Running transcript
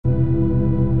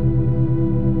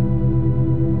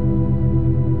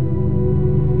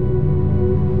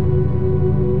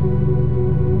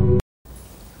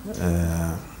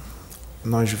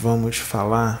nós vamos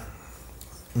falar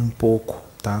um pouco,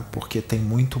 tá? Porque tem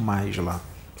muito mais lá,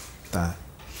 tá?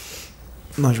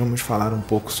 Nós vamos falar um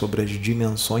pouco sobre as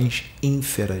dimensões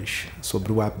ínferas,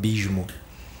 sobre o abismo,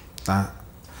 tá?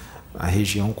 A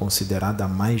região considerada a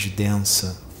mais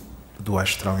densa do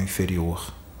astral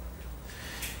inferior,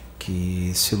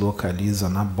 que se localiza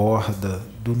na borda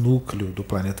do núcleo do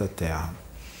planeta Terra.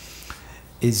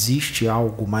 Existe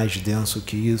algo mais denso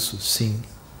que isso? Sim,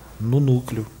 no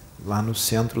núcleo, lá no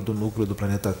centro do núcleo do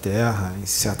planeta Terra, em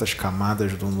certas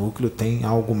camadas do núcleo, tem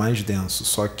algo mais denso,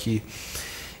 só que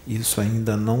isso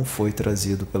ainda não foi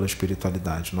trazido pela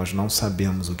espiritualidade. Nós não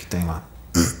sabemos o que tem lá,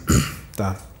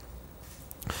 tá?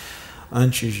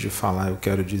 Antes de falar, eu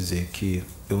quero dizer que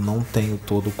eu não tenho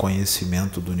todo o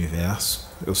conhecimento do universo,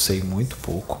 eu sei muito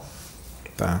pouco,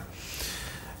 tá?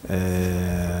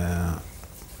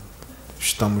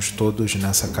 Estamos todos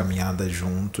nessa caminhada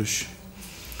juntos.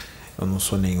 Eu não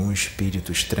sou nenhum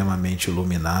espírito extremamente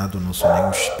iluminado, não sou nenhum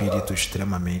espírito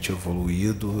extremamente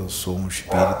evoluído, eu sou um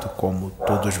espírito como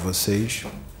todos vocês,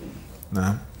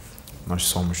 né? Nós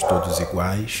somos todos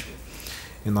iguais.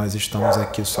 E nós estamos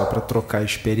aqui só para trocar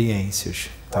experiências,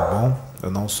 tá bom?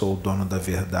 Eu não sou o dono da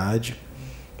verdade,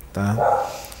 tá?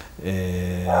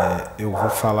 Eu vou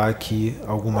falar aqui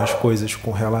algumas coisas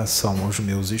com relação aos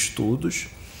meus estudos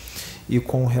e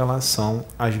com relação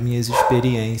às minhas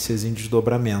experiências em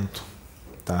desdobramento,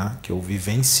 tá? Que eu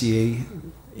vivenciei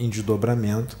em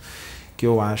desdobramento, que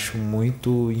eu acho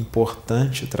muito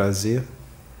importante trazer,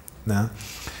 né?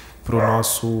 Para o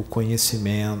nosso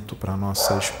conhecimento, para a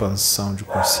nossa expansão de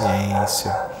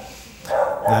consciência,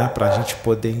 né? Para a gente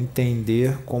poder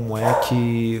entender como é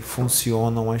que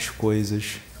funcionam as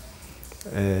coisas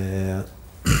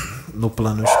no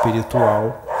plano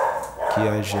espiritual, que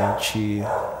a gente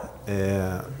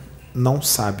não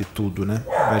sabe tudo, né?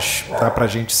 Mas dá para a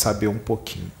gente saber um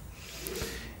pouquinho.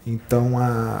 Então,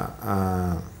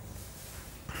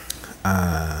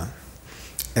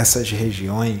 essas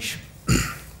regiões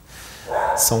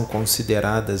são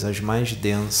consideradas as mais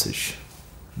densas,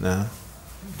 né,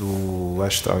 do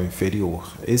astral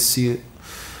inferior.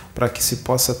 Para que se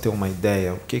possa ter uma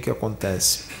ideia, o que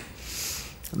acontece?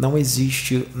 Não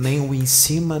existe nem o em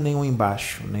cima, nem o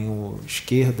embaixo, nem o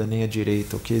esquerda, nem a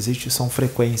direita. O que existe são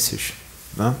frequências,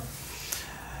 né?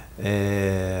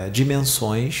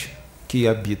 Dimensões que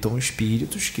habitam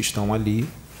espíritos que estão ali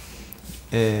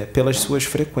pelas suas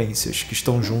frequências, que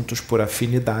estão juntos por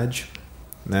afinidade,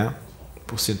 né?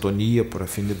 Por sintonia, por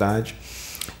afinidade.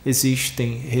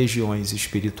 Existem regiões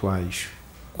espirituais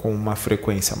com uma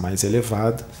frequência mais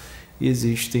elevada e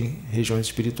existem regiões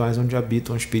espirituais onde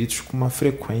habitam espíritos com uma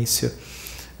frequência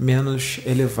menos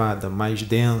elevada, mais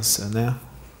densa, né?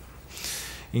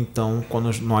 Então, quando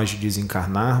nós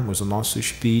desencarnarmos, o nosso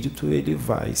espírito ele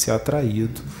vai ser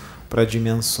atraído para a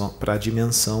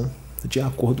dimensão de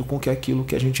acordo com aquilo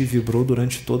que a gente vibrou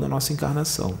durante toda a nossa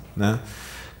encarnação, né?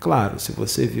 Claro, se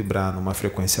você vibrar numa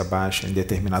frequência baixa em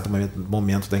determinado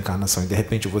momento da encarnação e de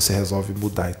repente você resolve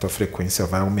mudar e tua frequência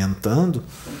vai aumentando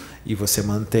e você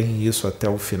mantém isso até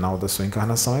o final da sua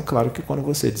encarnação, é claro que quando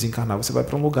você desencarnar você vai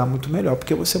para um lugar muito melhor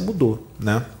porque você mudou,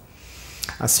 né?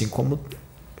 Assim como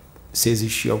se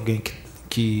existir alguém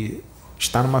que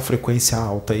está numa frequência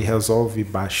alta e resolve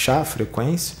baixar a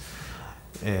frequência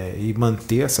e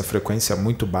manter essa frequência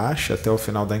muito baixa até o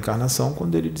final da encarnação,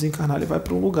 quando ele desencarnar ele vai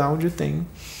para um lugar onde tem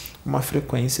uma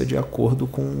frequência de acordo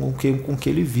com o que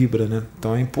ele vibra, né?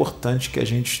 Então é importante que a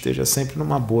gente esteja sempre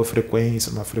numa boa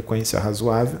frequência, uma frequência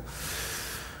razoável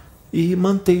e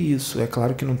manter isso. É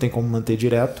claro que não tem como manter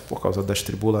direto por causa das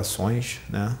tribulações,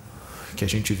 né, que a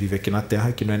gente vive aqui na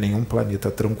Terra, que não é nenhum planeta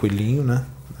tranquilinho, né?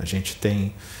 A gente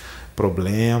tem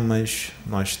problemas,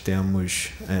 nós temos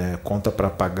conta para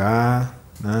pagar,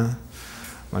 né?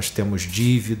 Nós temos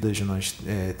dívidas, nós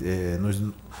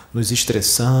nos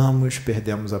estressamos,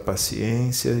 perdemos a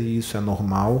paciência e isso é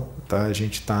normal, tá? A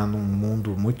gente está num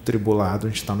mundo muito tribulado, a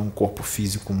gente está num corpo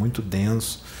físico muito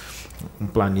denso, um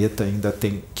planeta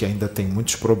que ainda tem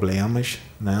muitos problemas,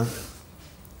 né?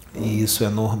 E isso é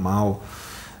normal,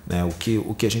 né?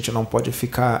 O que a gente não pode é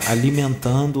ficar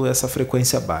alimentando essa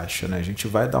frequência baixa, né? A gente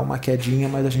vai dar uma quedinha,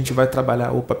 mas a gente vai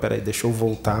trabalhar. Opa, peraí, deixa eu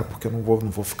voltar, porque eu não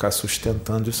vou ficar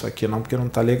sustentando isso aqui não, porque não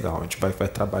está legal. A gente vai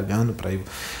trabalhando para ir.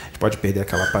 A gente pode perder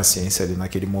aquela paciência ali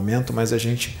naquele momento, mas a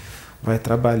gente vai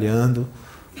trabalhando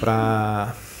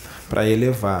para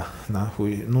elevar.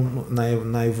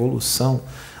 Na evolução,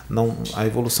 a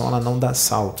evolução ela não dá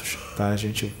saltos, tá? A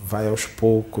gente vai aos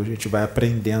poucos, a gente vai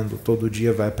aprendendo, todo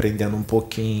dia vai aprendendo um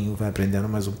pouquinho, vai aprendendo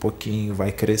mais um pouquinho,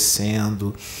 vai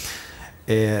crescendo.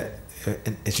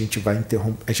 A gente vai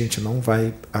a gente não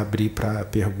vai abrir para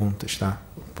perguntas, tá?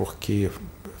 Porque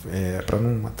para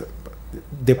não...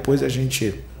 Depois a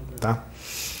gente... Tá?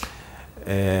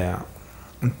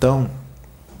 Então,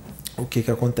 o que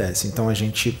acontece? Então a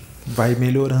gente vai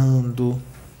melhorando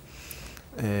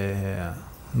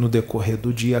no decorrer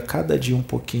do dia, cada dia um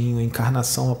pouquinho,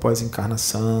 encarnação após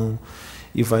encarnação,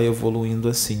 e vai evoluindo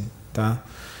assim, tá?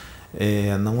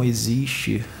 Não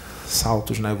existe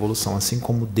saltos na evolução, assim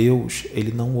como Deus,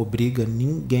 ele não obriga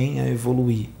ninguém a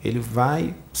evoluir, ele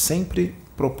vai sempre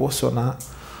proporcionar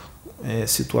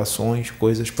situações,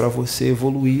 coisas para você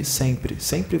evoluir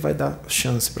sempre vai dar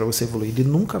chance para você evoluir, ele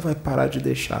nunca vai parar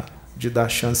de dar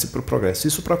chance para o progresso,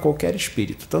 isso para qualquer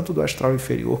espírito, tanto do astral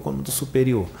inferior como do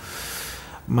superior,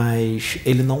 mas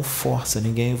ele não força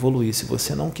ninguém a evoluir. Se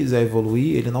você não quiser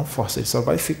evoluir, ele não força, ele só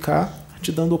vai ficar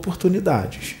te dando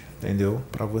oportunidades, entendeu?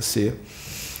 Para você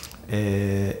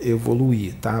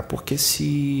evoluir, tá? Porque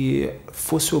se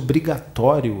fosse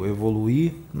obrigatório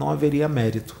evoluir, não haveria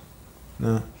mérito,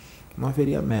 né? Não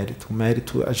haveria mérito. O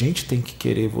mérito, a gente tem que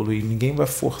querer evoluir, ninguém vai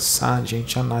forçar a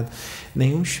gente a nada,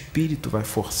 nenhum espírito vai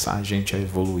forçar a gente a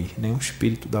evoluir, nenhum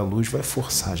espírito da luz vai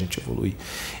forçar a gente a evoluir.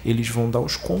 Eles vão dar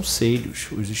os conselhos,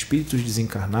 os espíritos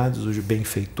desencarnados, os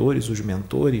benfeitores, os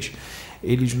mentores,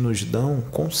 eles nos dão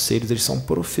conselhos, eles são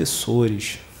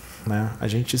professores, né? A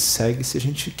gente segue se a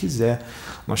gente quiser,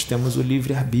 nós temos o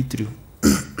livre-arbítrio,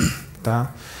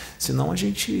 tá? Senão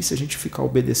se a gente ficar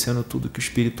obedecendo tudo que o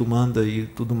Espírito manda e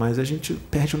tudo mais, a gente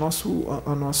perde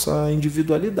a nossa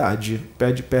individualidade,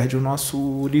 perde o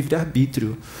nosso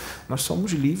livre-arbítrio. Nós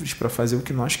somos livres para fazer o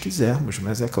que nós quisermos,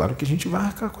 mas é claro que a gente vai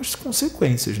arcar com as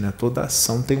consequências, né? Toda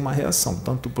ação tem uma reação,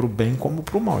 tanto para o bem como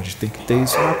para o mal. A gente tem que ter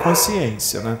isso na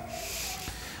consciência, né?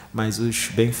 Mas os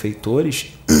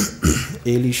benfeitores,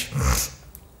 eles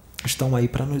estão aí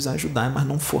para nos ajudar, mas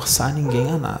não forçar ninguém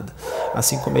a nada.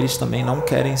 Assim como eles também não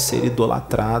querem ser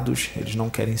idolatrados, eles não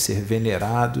querem ser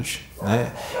venerados,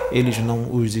 né?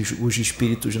 Os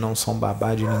espíritos não são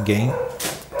babá de ninguém,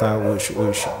 tá?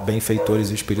 Os benfeitores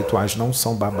espirituais não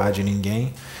são babá de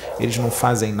ninguém, eles não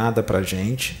fazem nada para a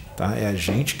gente, tá? É a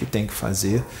gente que tem que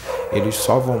fazer, eles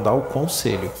só vão dar o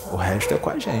conselho, o resto é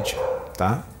com a gente,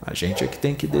 tá? A gente é que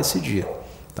tem que decidir.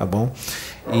 Tá bom?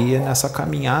 E nessa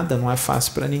caminhada não é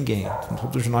fácil para ninguém.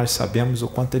 Todos nós sabemos o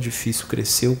quanto é difícil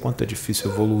crescer, o quanto é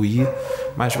difícil evoluir,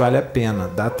 mas vale a pena.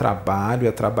 Dá trabalho,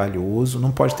 é trabalhoso,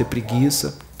 não pode ter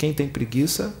preguiça. Quem tem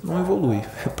preguiça não evolui.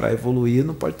 Para evoluir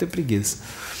não pode ter preguiça.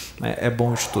 É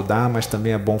bom estudar, mas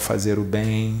também é bom fazer o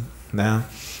bem, né?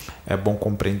 É bom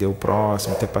compreender o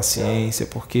próximo, ter paciência,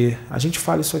 porque a gente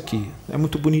fala isso aqui. É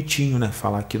muito bonitinho, né?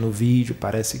 Falar aqui no vídeo,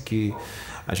 parece que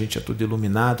a gente é tudo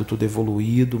iluminado, tudo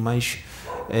evoluído, mas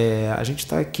a gente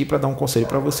está aqui para dar um conselho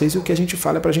para vocês e o que a gente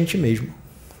fala é para a gente mesmo.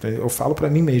 Eu falo para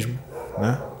mim mesmo,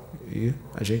 né? E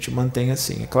a gente mantém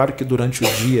assim. É claro que durante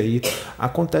o dia aí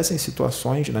acontecem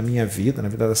situações na minha vida, na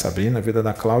vida da Sabrina, na vida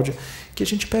da Cláudia, que a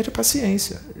gente perde a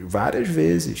paciência várias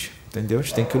vezes, entendeu? A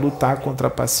gente tem que lutar contra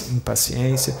a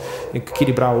impaciência, tem que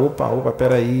equilibrar, opa,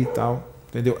 peraí e tal,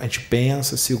 entendeu? A gente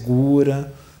pensa,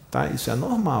 segura, tá? Isso é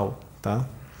normal, tá?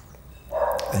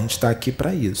 A gente está aqui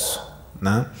para isso,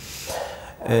 né?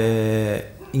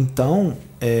 Então,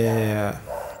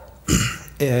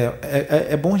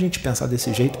 é bom a gente pensar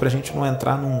desse jeito para a gente não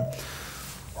entrar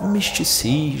num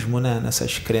misticismo, né?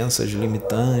 Nessas crenças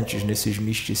limitantes, nesses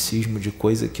misticismos de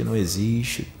coisa que não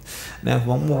existe, né?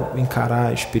 Vamos encarar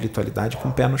a espiritualidade com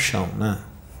o pé no chão, né?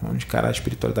 Vamos encarar a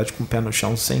espiritualidade com o pé no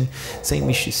chão, sem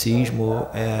misticismo.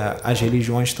 As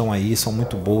religiões estão aí, são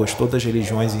muito boas, todas as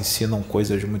religiões ensinam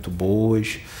coisas muito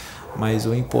boas, mas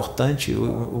o importante,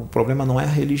 o problema não é a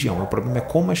religião, o problema é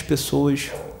como as pessoas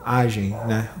agem,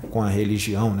 né, com a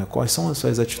religião, né? Quais são as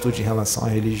suas atitudes em relação à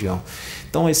religião.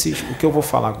 Então, o que eu vou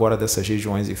falar agora dessas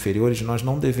regiões inferiores, nós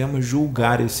não devemos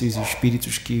julgar esses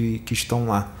espíritos que estão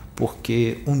lá,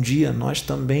 porque um dia nós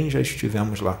também já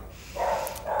estivemos lá,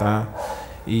 tá?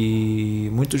 E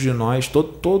muitos de nós,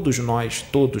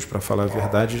 todos, para falar a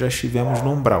verdade, já estivemos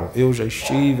no umbral. Eu já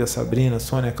estive, a Sabrina, a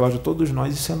Sônia, a Cláudia, todos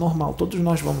nós, isso é normal, todos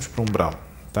nós vamos para o umbral,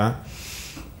 tá?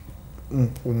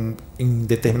 Em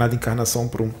determinada encarnação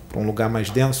para um lugar mais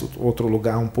denso, outro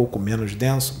lugar um pouco menos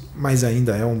denso, mas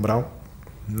ainda é umbral,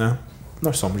 né?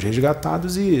 Nós somos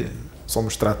resgatados e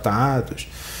somos tratados.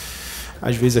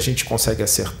 Às vezes a gente consegue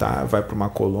acertar, vai para uma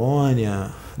colônia,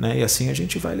 né? E assim a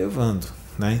gente vai levando,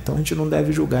 né? Então a gente não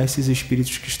deve julgar esses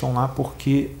espíritos que estão lá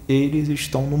porque eles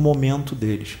estão no momento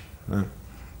deles, né?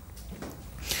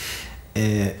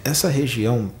 Essa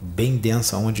região bem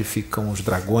densa onde ficam os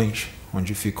dragões,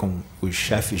 onde ficam os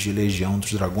chefes de legião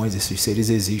dos dragões, esses seres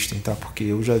existem, tá? Porque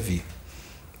eu já vi,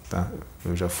 tá?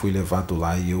 Eu já fui levado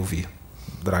lá e eu vi.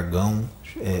 Dragão,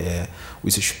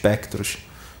 os espectros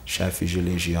chefes de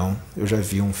legião. Eu já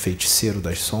vi um feiticeiro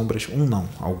das sombras, um não,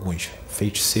 alguns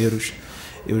feiticeiros.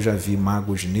 Eu já vi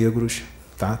magos negros,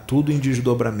 tá? Tudo em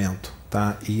desdobramento,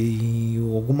 tá? E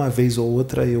alguma vez ou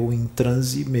outra eu em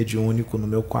transe mediúnico no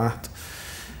meu quarto,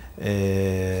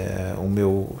 o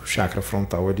meu chakra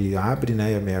frontal ele abre,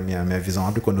 né? A minha visão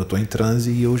abre quando eu estou em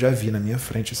transe, e eu já vi na minha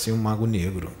frente assim um mago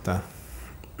negro, tá?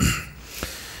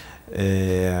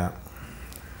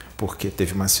 Porque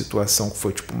teve uma situação que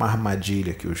foi tipo uma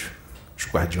armadilha que os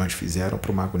guardiões fizeram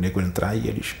para o mago negro entrar e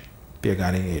eles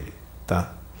pegarem ele,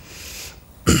 tá?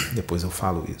 Depois eu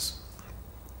falo isso.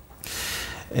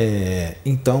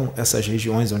 Então, essas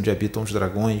regiões onde habitam os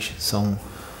dragões são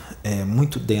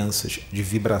muito densas, de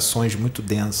vibrações muito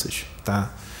densas,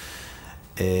 tá?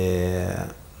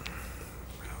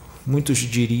 Muitos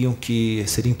diriam que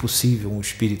seria impossível um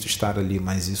espírito estar ali,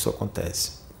 mas isso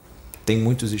acontece. Tem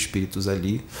muitos espíritos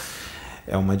ali.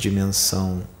 É uma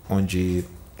dimensão onde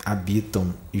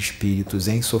habitam espíritos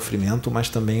em sofrimento, mas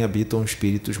também habitam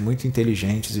espíritos muito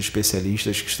inteligentes,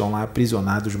 especialistas, que estão lá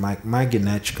aprisionados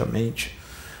magneticamente,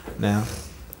 né?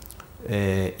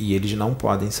 E eles não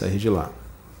podem sair de lá,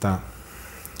 tá?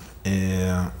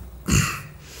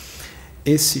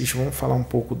 Esses, vamos falar um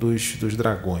pouco dos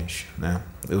dragões, né?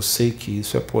 Eu sei que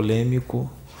isso é polêmico,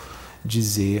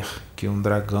 dizer que um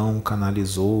dragão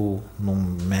canalizou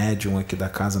num médium aqui da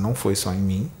casa. Não foi só em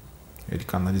mim, ele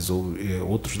canalizou,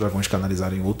 outros dragões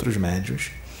canalizaram em outros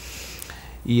médiuns,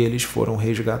 e eles foram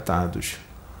resgatados,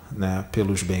 né,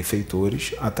 pelos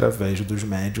benfeitores através dos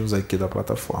médiuns aqui da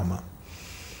plataforma.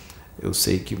 Eu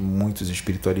sei que muitos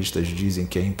espiritualistas dizem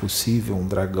que é impossível um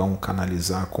dragão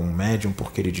canalizar com um médium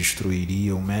porque ele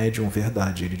destruiria o médium.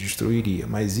 Verdade, ele destruiria,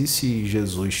 mas e se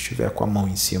Jesus estiver com a mão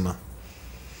em cima?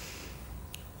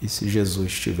 E se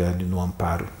Jesus estiver ali no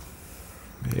amparo?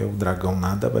 O dragão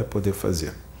nada vai poder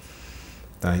fazer,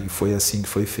 tá? E foi assim que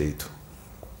foi feito,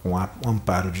 com o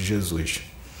amparo de Jesus.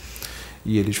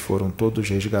 E eles foram todos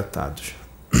resgatados.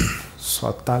 Só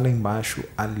está lá embaixo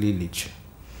a Lilith,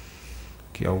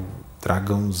 que é o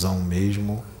dragãozão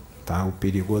mesmo, tá? O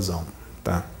perigosão,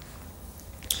 tá?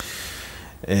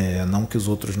 Não que os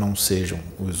outros não sejam,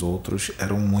 os outros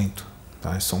eram muito,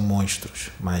 tá? São monstros,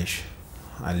 mas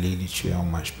a Lilith é o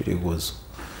mais perigoso.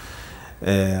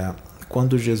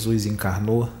 Quando Jesus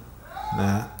encarnou,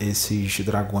 né, esses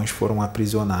dragões foram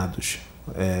aprisionados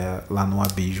lá no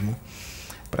abismo,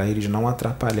 para eles não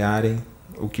atrapalharem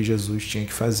o que Jesus tinha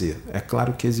que fazer. É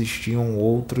claro que existiam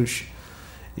outros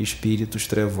espíritos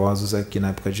trevosos aqui na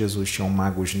época de Jesus. Tinham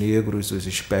magos negros, os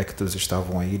espectros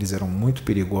estavam aí, eles eram muito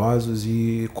perigosos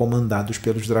e comandados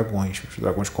pelos dragões. Os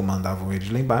dragões comandavam eles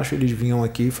lá embaixo, eles vinham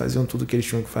aqui e faziam tudo o que eles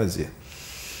tinham que fazer.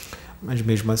 Mas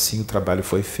mesmo assim o trabalho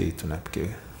foi feito, né? Porque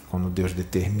quando Deus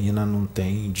determina, não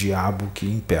tem diabo que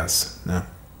impeça, né?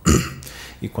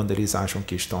 E quando eles acham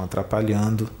que estão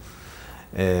atrapalhando,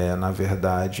 na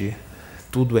verdade,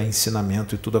 tudo é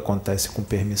ensinamento e tudo acontece com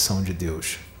permissão de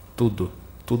Deus.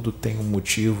 Tudo tem um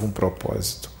motivo, um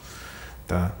propósito,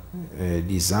 tá?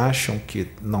 Eles acham que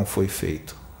não foi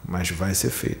feito, mas vai ser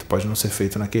feito. Pode não ser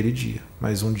feito naquele dia,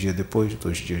 mas um dia depois,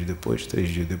 2 dias depois, 3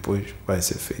 dias depois, vai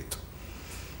ser feito,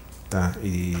 tá?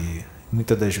 E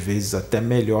muitas das vezes até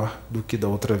melhor do que da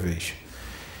outra vez.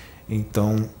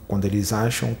 Então, quando eles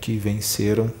acham que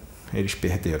venceram, eles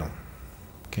perderam.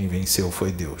 Quem venceu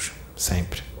foi Deus,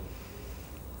 sempre.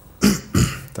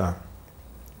 Tá?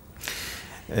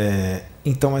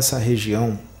 Então essa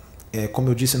região, como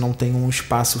eu disse, não tem um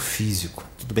espaço físico.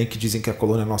 Tudo bem que dizem que a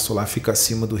colônia Nosso Solar fica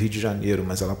acima do Rio de Janeiro,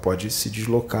 mas ela pode se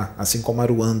deslocar, assim como a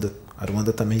Aruanda. A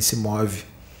Aruanda também se move.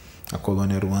 A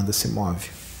colônia Aruanda se move,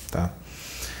 tá?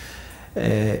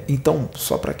 Então,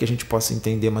 só para que a gente possa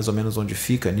entender mais ou menos onde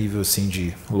fica, a nível assim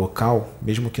de local,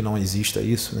 mesmo que não exista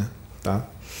isso, né? Tá?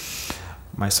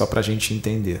 Mas só para a gente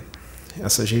entender.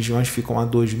 Essas regiões ficam a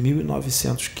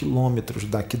 2.900 quilômetros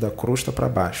daqui da crosta para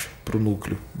baixo, para o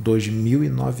núcleo.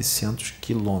 2.900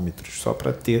 quilômetros. Só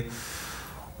para ter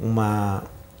uma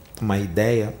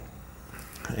ideia,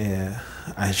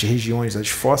 as regiões, as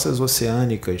fossas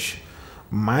oceânicas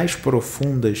mais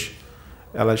profundas,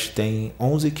 elas têm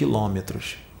 11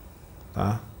 quilômetros.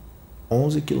 Tá?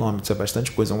 11 quilômetros é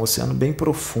bastante coisa, é um oceano bem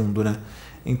profundo, né?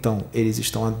 Então, eles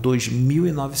estão a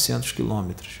 2.900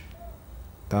 quilômetros.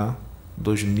 Tá?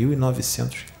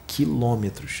 2.900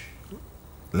 quilômetros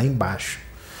lá embaixo.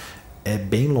 É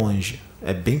bem longe,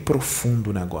 é bem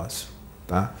profundo o negócio,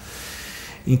 tá?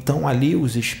 Então ali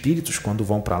os espíritos, quando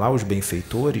vão para lá, os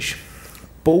benfeitores,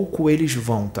 pouco eles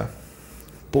vão, tá?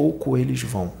 Pouco eles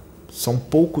vão. São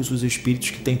poucos os espíritos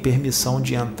que têm permissão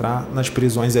de entrar nas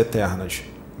prisões eternas,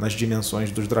 nas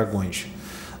dimensões dos dragões.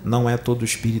 Não é todo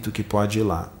espírito que pode ir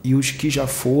lá. E os que já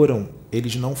foram,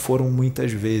 eles não foram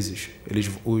muitas vezes.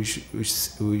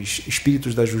 Os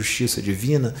espíritos da justiça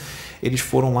divina, eles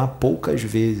foram lá poucas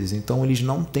vezes. Então, eles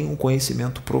não têm um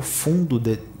conhecimento profundo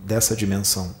dessa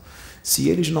dimensão. Se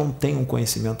eles não têm um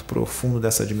conhecimento profundo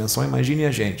dessa dimensão, imagine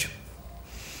a gente.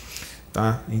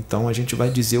 Tá? Então, a gente vai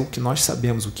dizer o que nós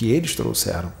sabemos, o que eles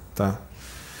trouxeram. Tá?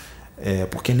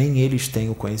 Porque nem eles têm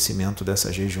o conhecimento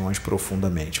dessas regiões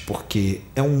profundamente, porque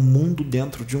é um mundo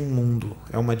dentro de um mundo,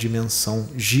 é uma dimensão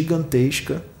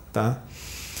gigantesca, tá?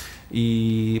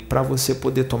 E para você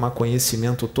poder tomar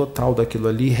conhecimento total daquilo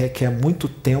ali, requer muito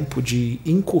tempo de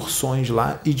incursões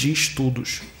lá e de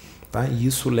estudos, tá? E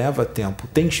isso leva tempo.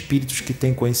 Tem espíritos que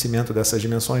têm conhecimento dessas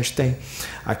dimensões? Tem.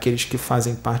 Aqueles que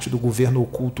fazem parte do governo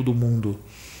oculto do mundo,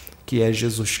 que é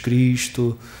Jesus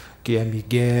Cristo, que é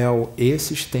Miguel,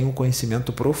 esses têm um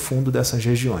conhecimento profundo dessas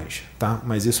regiões, tá?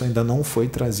 Mas isso ainda não foi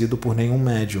trazido por nenhum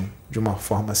médium de uma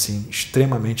forma assim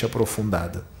extremamente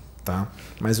aprofundada, tá?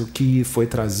 Mas o que foi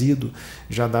trazido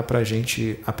já dá para a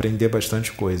gente aprender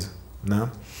bastante coisa, né?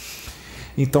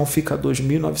 Então fica a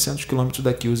 2.900 quilômetros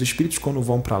daqui. Os espíritos, quando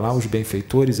vão para lá, os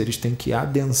benfeitores, eles têm que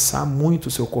adensar muito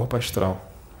o seu corpo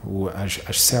astral.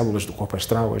 As células do corpo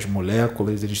astral, as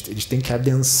moléculas, eles têm que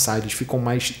adensar, eles ficam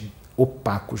mais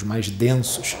opacos, mais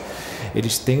densos.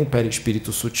 Eles têm um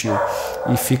perispírito sutil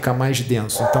e fica mais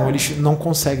denso. Então eles não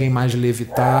conseguem mais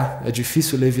levitar, é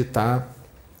difícil levitar.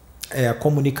 A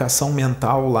comunicação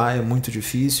mental lá é muito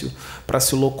difícil. Para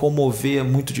se locomover é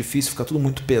muito difícil, fica tudo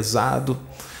muito pesado,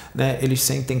 né? Eles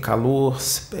sentem calor,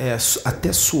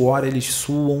 até suor eles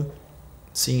suam.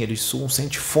 Sim, eles suam,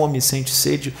 sente fome, sente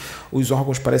sede, os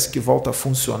órgãos parecem que voltam a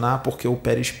funcionar, porque o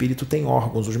perispírito tem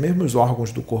órgãos, os mesmos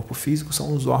órgãos do corpo físico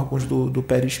são os órgãos do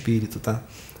perispírito, tá?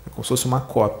 É como se fosse uma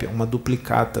cópia, uma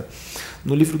duplicata.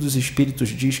 No livro dos espíritos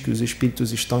diz que os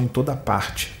espíritos estão em toda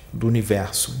parte do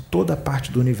universo, em toda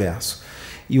parte do universo,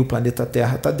 e o planeta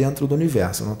Terra está dentro do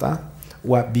universo, não está?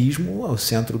 O abismo, o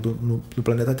centro do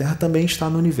planeta Terra, também está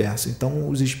no universo, então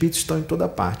os espíritos estão em toda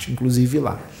parte, inclusive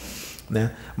lá.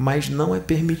 Né? Mas não é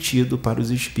permitido para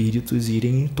os espíritos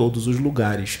irem em todos os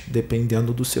lugares,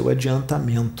 dependendo do seu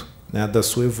adiantamento, né? Da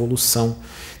sua evolução.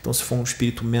 Então, se for um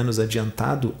espírito menos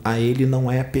adiantado, a ele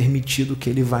não é permitido que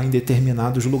ele vá em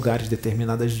determinados lugares,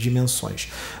 determinadas dimensões.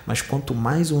 Mas quanto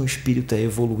mais um espírito é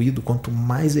evoluído, quanto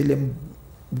mais ele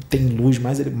tem luz,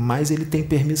 mais ele tem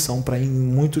permissão para ir em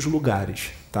muitos lugares,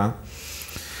 tá?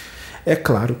 É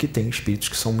claro que tem espíritos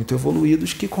que são muito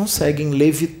evoluídos que conseguem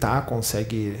levitar,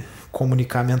 conseguem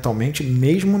comunicar mentalmente,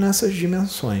 mesmo nessas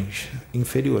dimensões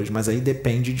inferiores, mas aí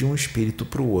depende de um espírito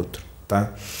para o outro,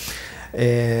 tá?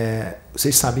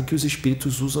 Vocês sabem que os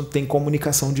espíritos tem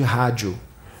comunicação de rádio,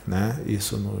 né?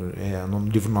 Isso no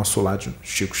livro Nosso Lar de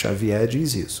Chico Xavier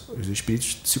diz isso. Os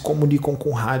espíritos se comunicam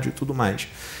com rádio e tudo mais,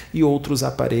 e outros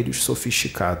aparelhos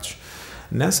sofisticados.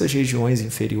 Nessas regiões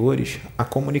inferiores, a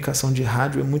comunicação de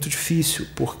rádio é muito difícil,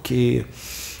 porque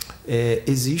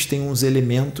existem uns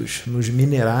elementos nos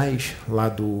minerais lá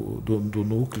do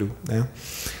núcleo, né?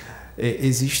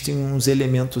 Existem uns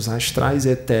elementos astrais,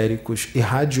 etéricos e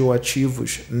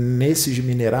radioativos nesses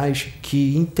minerais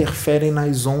que interferem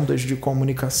nas ondas de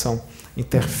comunicação,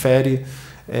 interfere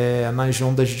nas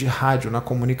ondas de rádio, na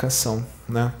comunicação,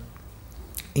 né?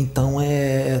 Então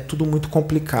é tudo muito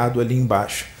complicado ali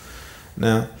embaixo,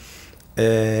 né?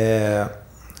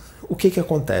 O que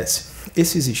acontece?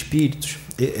 Esses espíritos,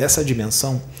 essa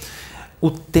dimensão, o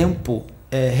tempo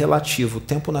é relativo. O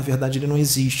tempo, na verdade, ele não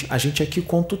existe. A gente aqui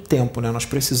conta o tempo, né? Nós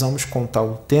precisamos contar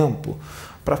o tempo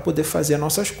para poder fazer as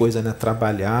nossas coisas, né?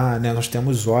 Trabalhar, né? Nós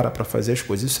temos hora para fazer as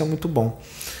coisas. Isso é muito bom,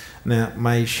 né?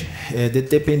 Mas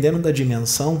dependendo da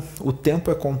dimensão, o tempo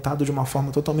é contado de uma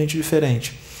forma totalmente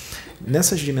diferente.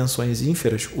 Nessas dimensões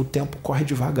ínferas, o tempo corre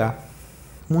devagar.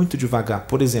 Muito devagar.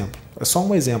 Por exemplo, é só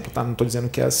um exemplo, tá? Não estou dizendo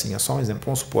que é assim, é só um exemplo.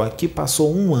 Vamos supor, aqui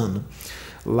passou 1 ano,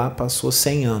 lá passou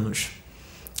 100 anos.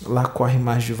 Lá corre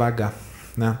mais devagar,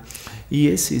 né? E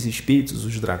esses espíritos,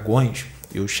 os dragões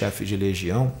e os chefes de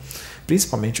legião,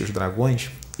 principalmente os dragões,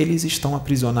 eles estão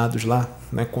aprisionados lá,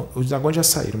 né? Os dragões já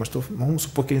saíram, mas vamos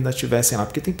supor que eles ainda estivessem lá,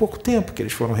 porque tem pouco tempo que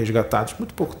eles foram resgatados,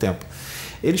 muito pouco tempo.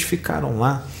 Eles ficaram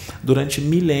lá durante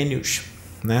milênios,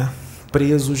 né?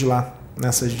 Presos lá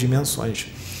nessas dimensões.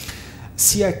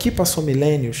 Se aqui passou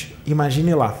milênios,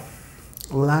 imagine lá.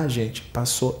 Lá, gente,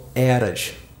 passou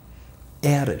eras.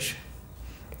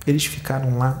 Eles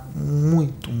ficaram lá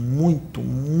muito,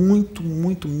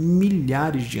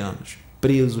 milhares de anos,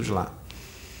 presos lá,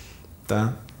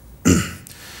 tá?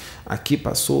 Aqui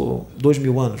passou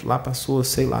 2.000 anos, lá passou,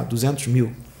 sei lá,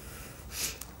 200.000.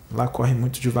 Lá corre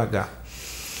muito devagar.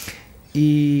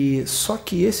 E só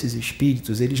que esses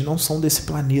espíritos, eles não são desse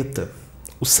planeta.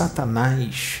 O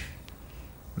Satanás,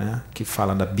 né, que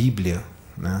fala da Bíblia,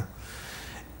 né,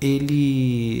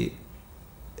 ele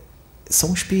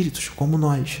são espíritos como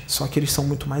nós, só que eles são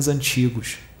muito mais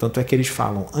antigos. Tanto é que eles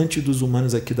falam, antes dos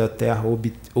humanos aqui da Terra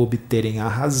obterem a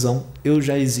razão, eu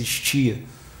já existia,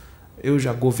 eu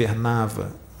já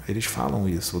governava. Eles falam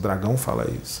isso, o dragão fala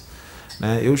isso,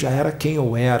 né? Eu já era quem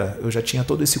eu já tinha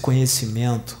todo esse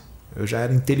conhecimento, eu já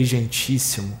era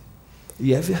inteligentíssimo.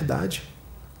 E é verdade,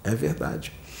 é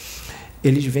verdade.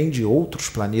 Eles vêm de outros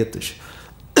planetas,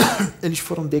 eles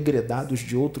foram degradados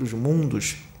de outros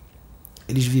mundos,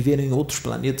 eles viveram em outros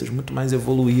planetas muito mais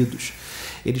evoluídos.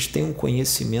 Eles têm um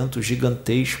conhecimento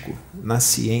gigantesco na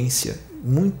ciência,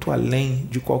 muito além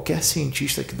de qualquer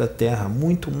cientista aqui da Terra,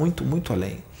 muito, muito, muito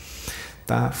além.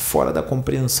 Tá? Fora da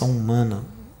compreensão humana,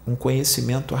 um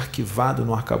conhecimento arquivado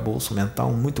no arcabouço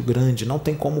mental muito grande, não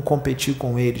tem como competir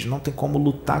com eles, não tem como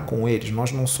lutar com eles,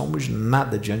 nós não somos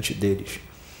nada diante deles.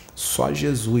 Só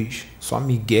Jesus, só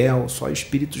Miguel, só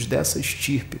espíritos dessa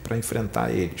estirpe para enfrentar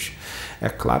eles. É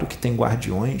claro que tem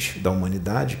guardiões da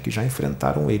humanidade que já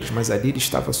enfrentaram eles, mas ali ele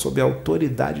estava sob a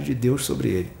autoridade de Deus sobre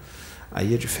ele.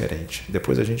 Aí é diferente.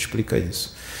 Depois a gente explica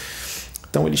isso.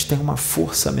 Então eles têm uma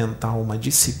força mental, uma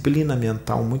disciplina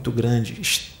mental muito grande,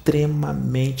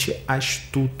 extremamente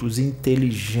astutos,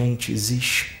 inteligentes,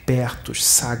 espertos,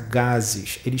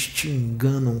 sagazes. Eles te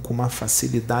enganam com uma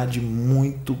facilidade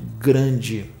muito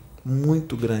grande,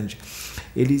 muito grande.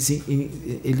 Eles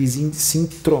se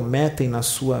intrometem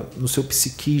no seu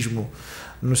psiquismo,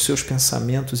 nos seus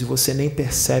pensamentos, e você nem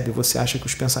percebe, você acha que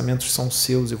os pensamentos são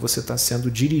seus e você está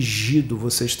sendo dirigido,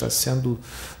 você está sendo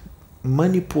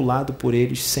manipulado por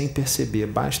eles sem perceber.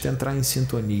 Basta entrar em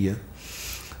sintonia,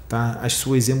 tá? As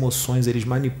suas emoções, eles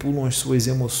manipulam as suas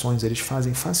emoções, eles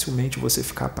fazem facilmente você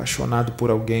ficar apaixonado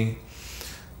por alguém,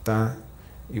 tá?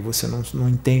 E você não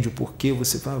entende o porquê,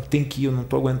 você fala, eu tenho que ir, eu não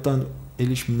estou aguentando.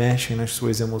 Eles mexem nas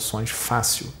suas emoções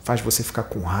fácil, faz você ficar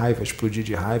com raiva, explodir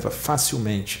de raiva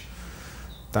facilmente,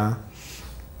 tá?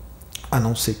 A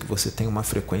não ser que você tenha uma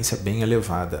frequência bem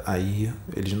elevada, aí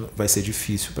vai ser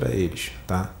difícil para eles,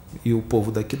 tá? E o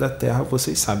povo daqui da Terra,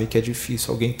 vocês sabem que é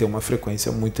difícil alguém ter uma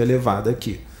frequência muito elevada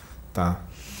aqui, tá?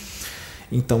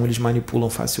 Então eles manipulam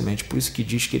facilmente, por isso que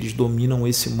diz que eles dominam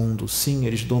esse mundo. Sim,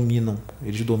 eles dominam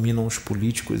os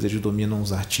políticos, eles dominam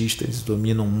os artistas, eles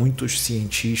dominam muitos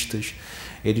cientistas,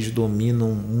 eles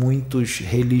dominam muitos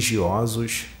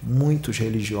religiosos,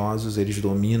 eles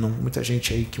dominam, muita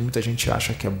gente aí que muita gente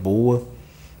acha que é boa,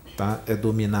 tá? É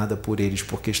dominada por eles,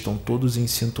 porque estão todos em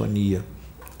sintonia,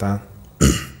 tá?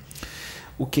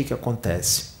 O que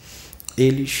acontece?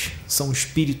 Eles são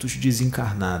espíritos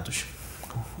desencarnados.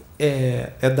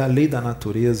 É da lei da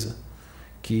natureza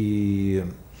que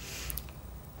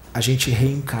a gente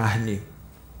reencarne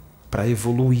para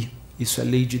evoluir. Isso é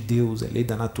lei de Deus, é lei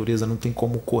da natureza, não tem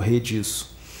como correr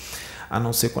disso. A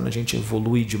não ser quando a gente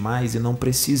evolui demais e não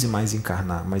precise mais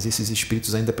encarnar. Mas esses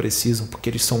espíritos ainda precisam, porque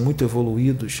eles são muito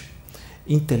evoluídos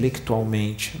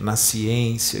intelectualmente, na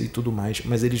ciência e tudo mais,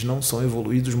 mas eles não são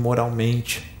evoluídos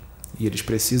moralmente. E eles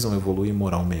precisam evoluir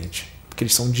moralmente, porque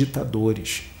eles são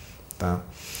ditadores, tá?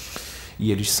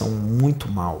 E eles são muito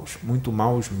maus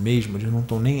mesmo, eles não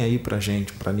estão nem aí pra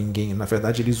gente, pra ninguém. Na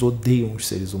verdade, eles odeiam os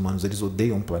seres humanos, eles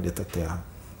odeiam o planeta Terra,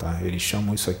 tá? Eles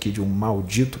chamam isso aqui de um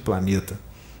maldito planeta,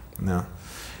 né?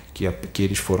 Que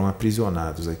eles foram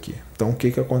aprisionados aqui. Então, o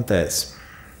que acontece?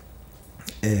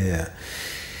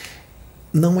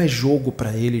 Não é jogo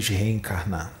para eles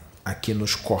reencarnar aqui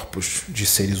nos corpos de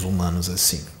seres humanos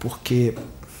assim, porque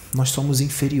nós somos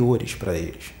inferiores para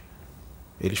eles.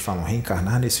 Eles falam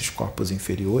reencarnar nesses corpos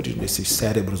inferiores, nesses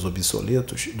cérebros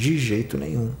obsoletos, de jeito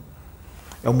nenhum.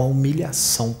 É uma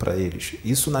humilhação para eles.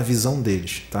 Isso na visão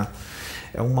deles, tá?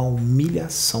 É uma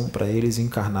humilhação para eles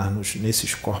encarnar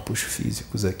nesses corpos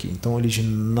físicos aqui. Então eles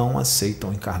não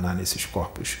aceitam encarnar nesses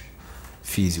corpos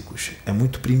físicos. É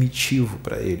muito primitivo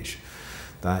para eles.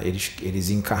 Tá?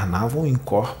 Eles encarnavam em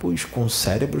corpos com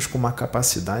cérebros com uma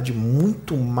capacidade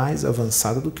muito mais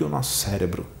avançada do que o nosso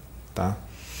cérebro, tá?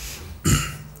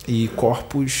 E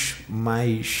corpos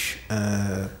mais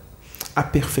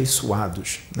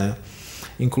aperfeiçoados, né?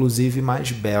 Inclusive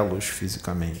mais belos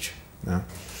fisicamente, né?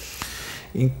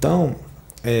 Então,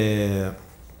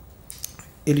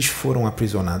 eles foram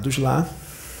aprisionados lá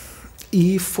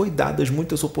e foi dadas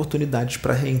muitas oportunidades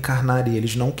para reencarnar e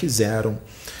eles não quiseram.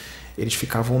 Eles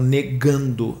ficavam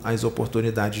negando as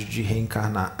oportunidades de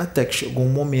reencarnar, até que chegou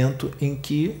um momento em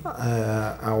que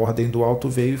a ordem do alto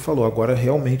veio e falou, agora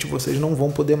realmente vocês não vão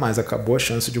poder mais, acabou a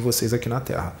chance de vocês aqui na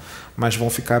Terra, mas vão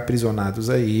ficar aprisionados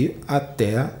aí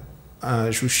até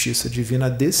a justiça divina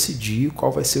decidir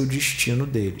qual vai ser o destino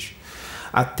deles.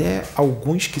 Até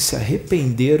alguns que se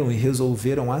arrependeram e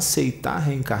resolveram aceitar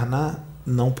reencarnar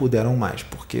não puderam mais,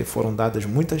 porque foram dadas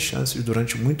muitas chances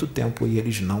durante muito tempo e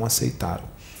eles não aceitaram.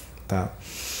 Tá?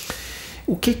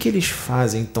 O que eles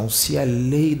fazem, então, se a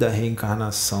lei da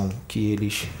reencarnação,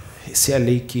 se a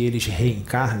lei que eles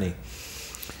reencarnem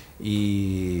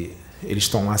e eles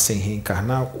estão lá sem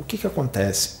reencarnar, o que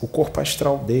acontece? O corpo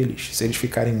astral deles, se eles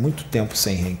ficarem muito tempo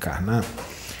sem reencarnar,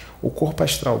 o corpo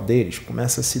astral deles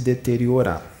começa a se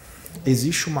deteriorar.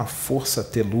 Existe uma força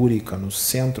telúrica no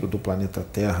centro do planeta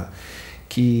Terra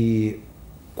que,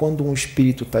 quando um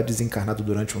espírito está desencarnado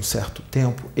durante um certo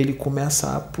tempo, ele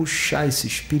começa a puxar esse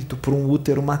espírito para um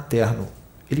útero materno.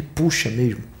 Ele puxa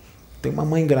mesmo. Tem uma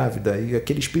mãe grávida e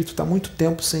aquele espírito está muito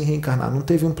tempo sem reencarnar, não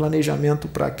teve um planejamento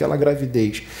para aquela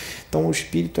gravidez. Então o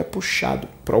espírito é puxado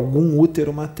para algum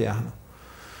útero materno.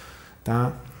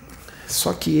 Tá?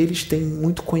 Só que eles têm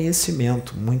muito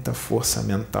conhecimento, muita força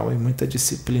mental e muita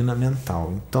disciplina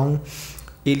mental. Então,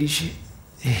 eles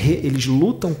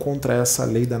lutam contra essa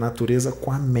lei da natureza com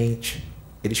a mente.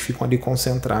 Eles ficam ali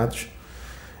concentrados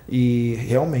e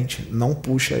realmente não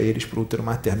puxa eles para o útero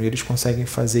materno. E eles conseguem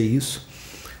fazer isso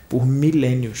por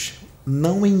milênios,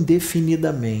 não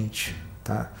indefinidamente,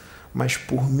 tá? Mas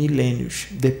por milênios,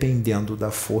 dependendo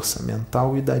da força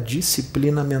mental e da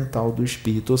disciplina mental do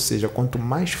espírito. Ou seja, quanto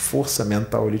mais força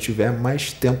mental ele tiver,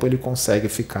 mais tempo ele consegue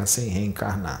ficar sem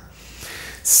reencarnar.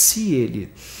 Se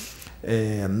ele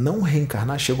não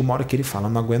reencarnar, chega uma hora que ele fala,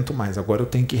 não aguento mais, agora eu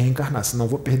tenho que reencarnar, senão eu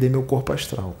vou perder meu corpo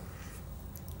astral.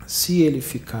 Se ele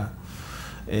ficar...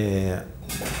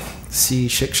 se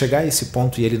chegar a esse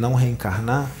ponto e ele não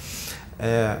reencarnar,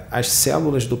 as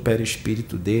células do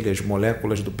perispírito dele, as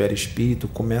moléculas do perispírito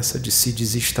começam a se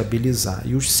desestabilizar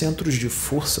e os centros de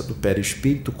força do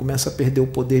perispírito começam a perder o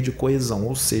poder de coesão,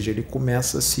 ou seja, ele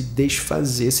começa a se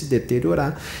desfazer, se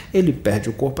deteriorar, ele perde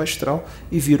o corpo astral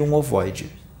e vira um ovoide,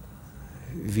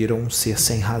 vira um ser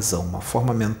sem razão, uma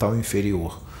forma mental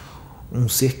inferior, um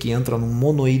ser que entra num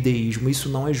monoideísmo. Isso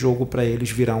não é jogo para eles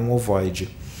virar um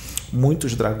ovoide.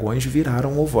 Muitos dragões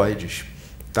viraram ovoides,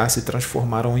 tá? Se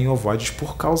transformaram em ovoides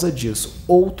por causa disso.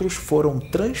 Outros foram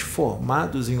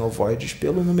transformados em ovoides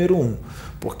pelo número 1,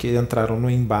 porque entraram no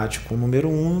embate com o número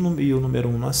 1 e o número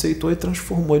 1 não aceitou e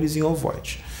transformou eles em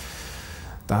ovoides.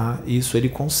 Tá? Isso ele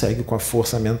consegue com a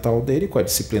força mental dele, com a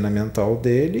disciplina mental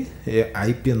dele, a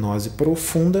hipnose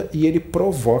profunda, e ele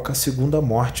provoca a segunda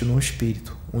morte no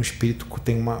espírito. Um espírito que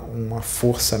tem uma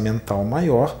força mental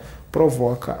maior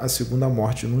provoca a segunda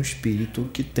morte no espírito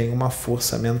que tem uma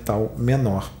força mental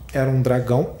menor. Era um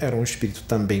dragão, era um espírito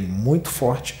também muito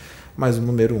forte, mas o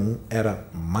número 1 era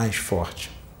mais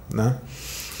forte, né?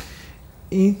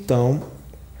 Então,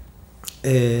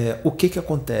 o que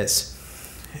acontece?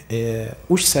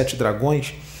 Os 7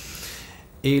 dragões,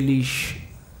 eles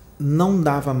não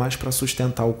dava mais para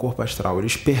sustentar o corpo astral,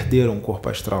 eles perderam o corpo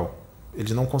astral,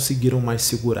 eles não conseguiram mais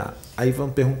segurar. Aí vão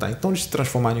perguntar, então eles se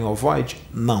transformaram em ovoide?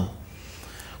 Não.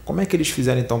 Como é que eles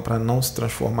fizeram então para não se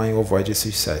transformar em ovoide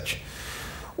esses 7?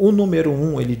 O número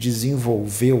 1, ele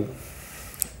desenvolveu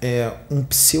um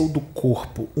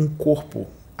pseudo-corpo, um corpo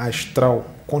astral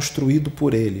construído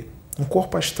por ele, um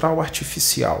corpo astral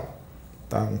artificial,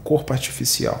 tá? Um corpo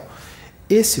artificial.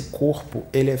 Esse corpo,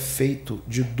 ele é feito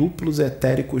de duplos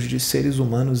etéricos de seres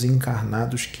humanos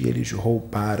encarnados que eles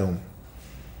roubaram.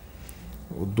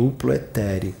 O duplo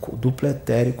etérico. O duplo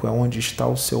etérico é onde está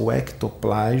o seu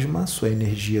ectoplasma, sua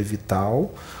energia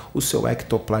vital. O seu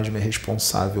ectoplasma é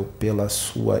responsável pela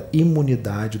sua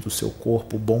imunidade do seu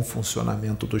corpo, o bom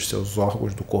funcionamento dos seus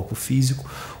órgãos do corpo físico.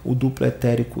 O duplo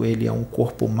etérico, ele é um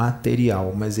corpo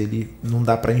material, mas ele não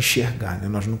dá para enxergar, né?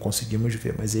 Nós não conseguimos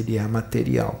ver, mas ele é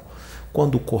material.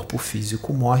 Quando o corpo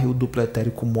físico morre, o duplo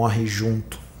etérico morre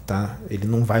junto. Tá? Ele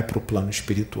não vai para o plano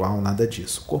espiritual, nada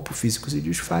disso. O corpo físico se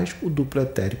desfaz, o duplo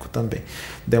etérico também.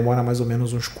 Demora mais ou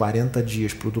menos uns 40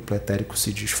 dias para o duplo etérico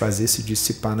se desfazer, se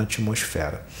dissipar na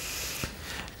atmosfera.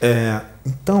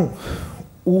 Então,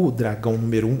 o dragão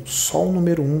número 1, só o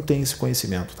número 1 tem esse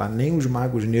conhecimento. Tá? Nem os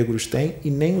magos negros têm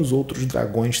e nem os outros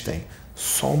dragões têm.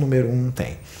 Só o número 1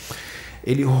 tem.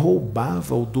 Ele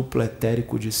roubava o duplo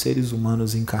etérico de seres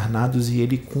humanos encarnados e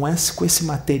ele, com esse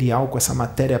material, com essa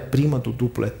matéria-prima do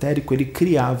duplo etérico, ele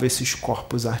criava esses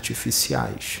corpos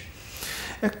artificiais.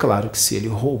 É claro que se ele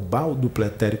roubar o duplo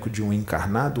etérico de um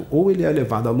encarnado, ou ele é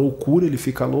levado à loucura, ele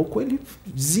fica louco, ou ele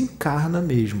desencarna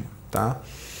mesmo, tá?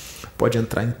 Pode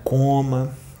entrar em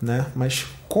coma, né? Mas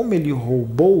como ele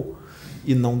roubou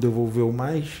e não devolveu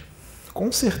mais, com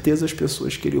certeza as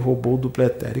pessoas que ele roubou o duplo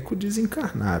etérico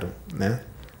desencarnaram, né?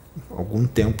 Algum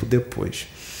tempo depois.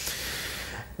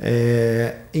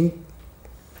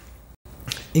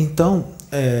 Então,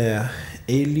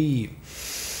 ele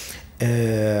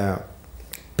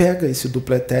pega esse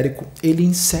duplo etérico, ele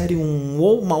insere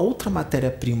uma outra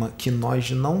matéria-prima que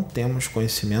nós não temos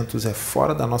conhecimentos, é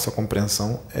fora da nossa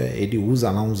compreensão. Ele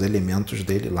usa lá uns elementos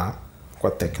dele lá, com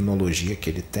a tecnologia que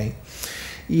ele tem,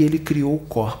 e ele criou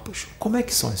corpos. Como é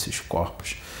que são esses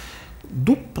corpos?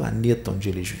 Do planeta onde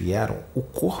eles vieram, o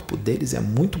corpo deles é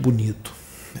muito bonito,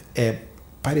 é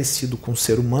parecido com o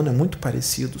ser humano, é muito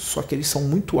parecido, só que eles são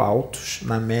muito altos,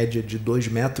 na média de 2,20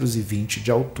 metros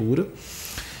de altura.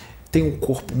 Tem um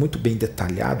corpo muito bem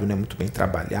detalhado, né? Muito bem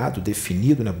trabalhado,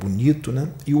 definido, né? Bonito, né?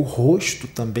 E o rosto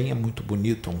também é muito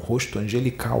bonito, é um rosto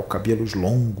angelical, cabelos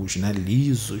longos, né?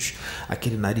 Lisos,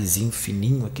 aquele narizinho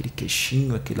fininho, aquele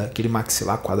queixinho, aquele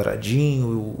maxilar quadradinho,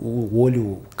 o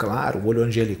olho claro, o olho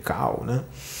angelical, né?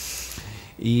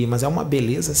 Mas é uma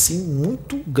beleza assim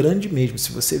muito grande mesmo.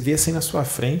 Se você vê assim na sua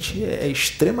frente, é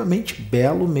extremamente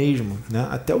belo mesmo, né?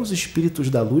 Até os espíritos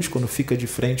da luz, quando fica de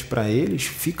frente para eles,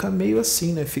 fica meio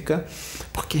assim, né?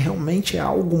 Porque realmente é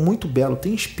algo muito belo.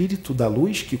 Tem espírito da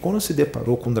luz que, quando se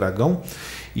deparou com o dragão,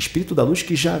 espírito da luz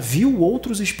que já viu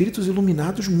outros espíritos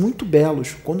iluminados muito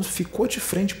belos. Quando ficou de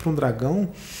frente para um dragão,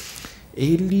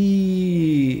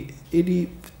 ele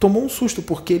tomou um susto,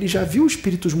 porque ele já viu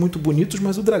espíritos muito bonitos,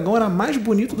 mas o dragão era mais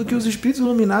bonito do que os espíritos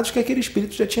iluminados que aquele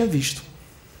espírito já tinha visto.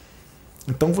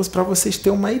 Então, para vocês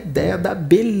terem uma ideia da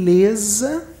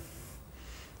beleza,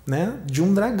 né, de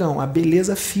um dragão, a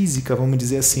beleza física, vamos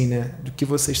dizer assim, né, do que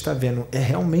você está vendo, é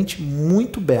realmente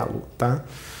muito belo, tá?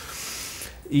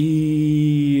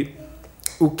 E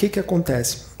o que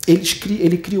acontece?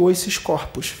 Ele criou esses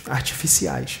corpos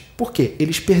artificiais. Por quê?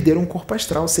 Eles perderam o corpo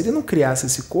astral. Se ele não criasse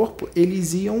esse corpo,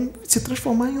 eles iam se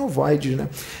transformar em ovoides, né?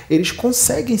 Eles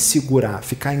conseguem segurar,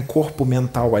 ficar em corpo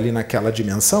mental ali naquela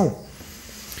dimensão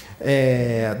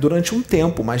durante um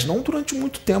tempo, mas não durante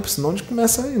muito tempo, senão eles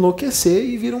começam a enlouquecer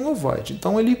e viram um ovoide.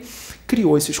 Então ele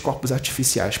criou esses corpos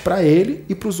artificiais para ele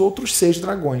e para os outros 6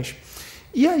 dragões.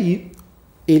 E aí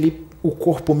o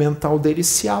corpo mental dele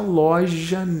se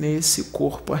aloja nesse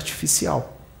corpo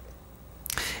artificial.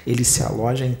 Ele se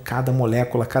aloja em cada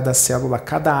molécula, cada célula,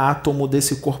 cada átomo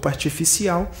desse corpo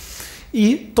artificial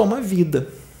e toma vida.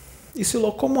 E se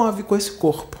locomove com esse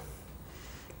corpo.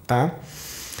 Tá?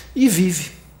 E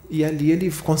vive. E ali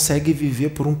ele consegue viver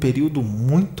por um período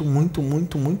muito, muito,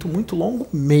 muito, muito, muito longo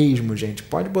mesmo, gente.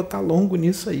 Pode botar longo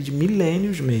nisso aí, de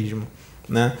milênios mesmo.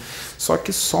 Né? Só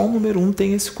que só o número 1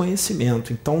 tem esse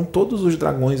conhecimento. Então todos os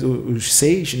dragões, os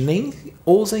 6, nem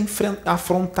ousam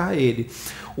afrontar ele.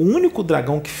 O único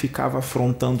dragão que ficava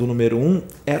afrontando o número 1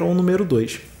 era o número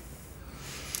 2.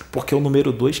 Porque o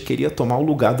número 2 queria tomar o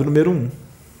lugar do número 1.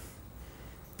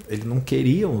 Ele não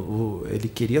queria, ele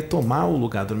queria tomar o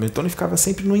lugar do número 1. Então ele ficava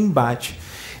sempre no embate.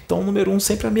 Então o número 1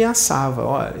 sempre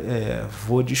ameaçava.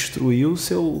 Vou destruir o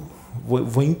seu...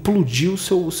 Vou implodir o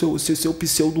seu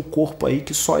pseudo corpo aí,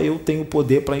 que só eu tenho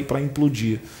poder para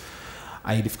implodir.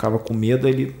 Aí ele ficava com medo,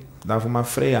 ele dava uma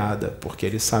freada, porque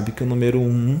ele sabe que o número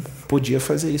 1 podia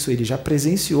fazer isso. Ele já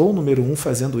presenciou o número 1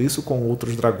 fazendo isso com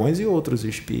outros dragões e outros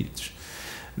espíritos,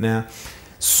 né?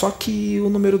 Só que o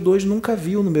número 2 nunca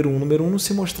viu o número 1. O número 1 não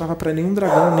se mostrava para nenhum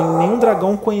dragão, nenhum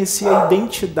dragão conhecia a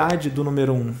identidade do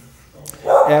número 1.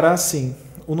 Era assim.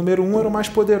 O número 1 era o mais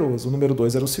poderoso, o número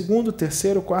 2 era o segundo, o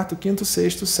terceiro, o quarto, o quinto, o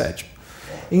sexto, o sétimo.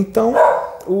 Então,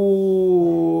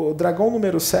 o dragão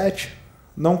número 7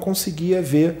 não conseguia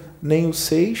ver nem o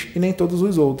 6 e nem todos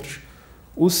os outros.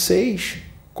 O 6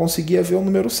 conseguia ver o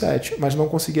número 7, mas não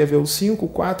conseguia ver o 5, o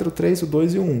 4, o 3, o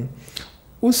 2 e o 1.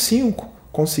 O 5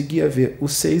 conseguia ver o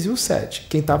 6 e o 7,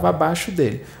 quem estava abaixo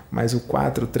dele. Mas o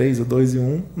 4, o 3, o 2 e o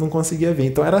 1 não conseguia ver.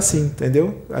 Então era assim,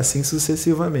 entendeu? Assim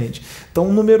sucessivamente. Então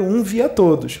o número 1 via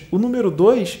todos. O número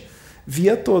 2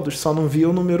 via todos, só não via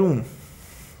o número 1.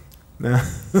 Né?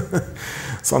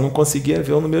 Só não conseguia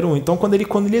ver o número 1. Então quando ele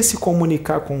ia se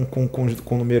comunicar com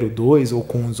o número 2 ou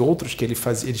com os outros, que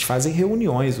eles fazem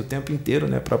reuniões o tempo inteiro,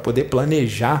 né, para poder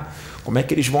planejar como é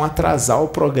que eles vão atrasar o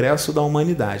progresso da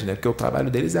humanidade, né? Porque o trabalho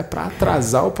deles é para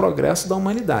atrasar o progresso da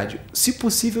humanidade. Se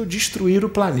possível, destruir o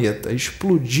planeta,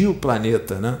 explodir o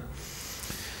planeta, né?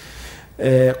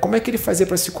 Como é que ele fazia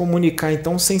para se comunicar,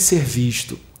 então, sem ser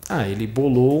visto? Ele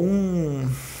bolou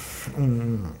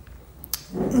um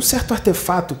certo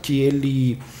artefato que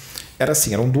ele... Era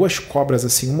assim, eram 2 cobras,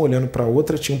 assim, uma olhando para a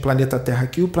outra, tinha um planeta Terra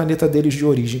aqui e o planeta deles de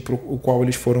origem, para o qual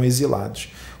eles foram exilados.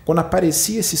 Quando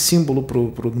aparecia esse símbolo para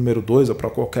o número 2 ou para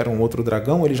qualquer outro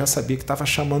dragão, ele já sabia que estava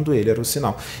chamando ele, era o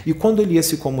sinal. E quando ele ia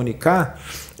se comunicar,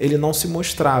 ele não se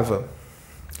mostrava.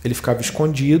 Ele ficava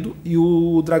escondido e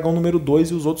o dragão número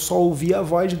 2 e os outros só ouviam a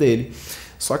voz dele.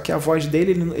 Só que a voz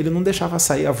dele, ele não deixava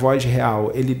sair a voz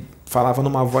real. Ele falava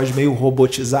numa voz meio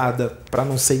robotizada para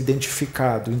não ser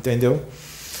identificado, entendeu?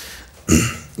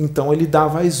 Então ele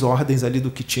dava as ordens ali do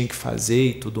que tinha que fazer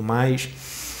e tudo mais.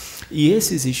 E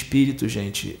esses espíritos,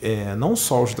 gente, não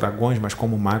só os dragões, mas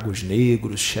como magos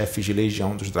negros, chefes de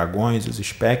legião dos dragões, os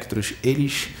espectros,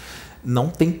 eles não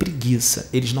têm preguiça,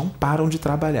 eles não param de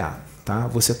trabalhar. Tá?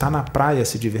 Você está na praia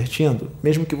se divertindo,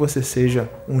 mesmo que você seja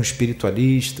um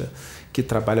espiritualista que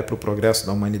trabalha para o progresso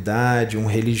da humanidade, um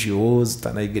religioso,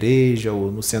 está na igreja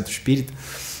ou no centro espírita,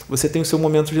 você tem o seu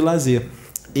momento de lazer.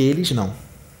 Eles não.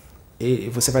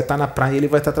 Você vai estar na praia e ele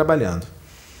vai estar trabalhando.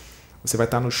 Você vai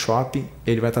estar no shopping,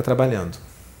 ele vai estar trabalhando.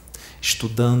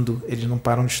 Estudando, eles não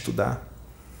param de estudar.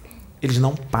 Eles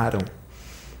não param.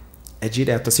 É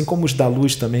direto. Assim como os da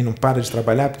luz também não param de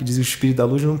trabalhar, porque diz que os espíritos da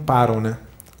luz não param, né?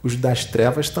 Os das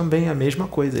trevas também é a mesma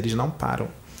coisa. Eles não param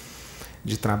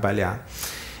de trabalhar.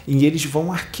 E eles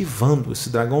vão arquivando. Esse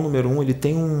dragão número 1, ele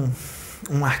tem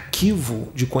um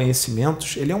arquivo de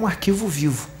conhecimentos. Ele é um arquivo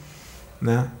vivo,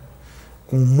 né?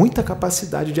 Com muita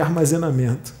capacidade de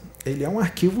armazenamento. Ele é um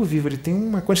arquivo vivo, ele tem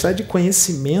uma quantidade de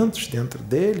conhecimentos dentro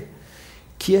dele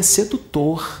que é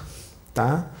sedutor,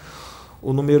 tá?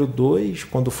 O número 2,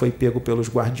 quando foi pego pelos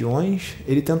guardiões,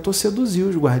 ele tentou seduzir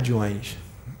os guardiões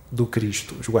do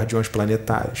Cristo, os guardiões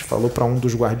planetários. Falou para um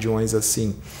dos guardiões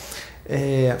assim,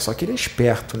 só que ele é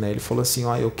esperto, né? Ele falou assim,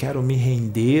 eu quero me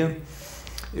render.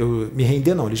 Me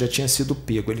render não, ele já tinha sido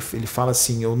pego. Ele fala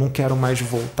assim, eu não quero mais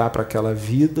voltar para aquela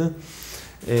vida.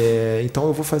 Então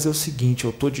eu vou fazer o seguinte,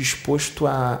 eu estou disposto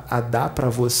a dar para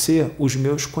você os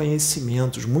meus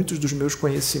conhecimentos, muitos dos meus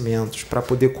conhecimentos, para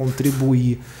poder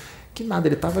contribuir. Que nada,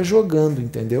 ele estava jogando,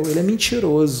 entendeu? Ele é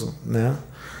mentiroso, né?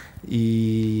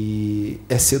 E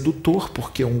é sedutor,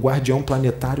 porque um guardião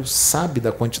planetário sabe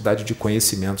da quantidade de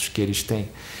conhecimentos que eles têm.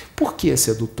 Por que é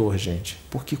sedutor, gente?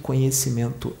 Porque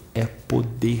conhecimento é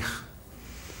poder.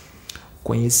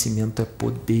 Conhecimento é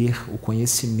poder. O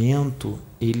conhecimento,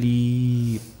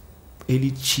 ele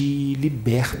te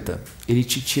liberta, ele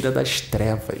te tira das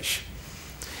trevas,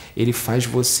 ele faz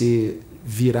você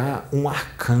virar um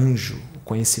arcanjo. O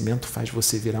conhecimento faz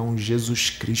você virar um Jesus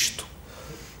Cristo,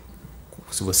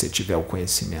 se você tiver o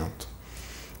conhecimento.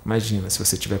 Imagina, se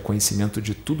você tiver conhecimento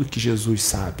de tudo que Jesus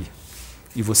sabe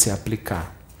e você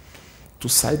aplicar, tu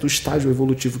sai do estágio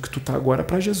evolutivo que tu está agora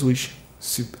para Jesus.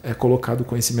 Se é colocado o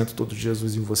conhecimento todo de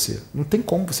Jesus em você, não tem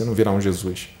como você não virar um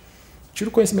Jesus. Tira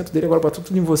o conhecimento dele agora, bota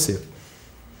tudo em você,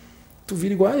 tu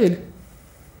vira igual a ele.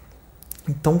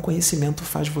 Então o conhecimento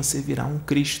faz você virar um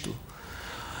Cristo.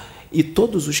 E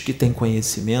todos os que têm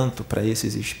conhecimento, para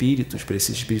esses espíritos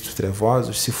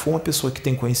trevosos, se for uma pessoa que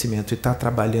tem conhecimento e está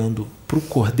trabalhando para o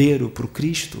Cordeiro, para o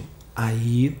Cristo,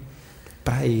 aí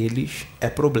para eles é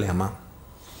problema.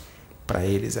 Para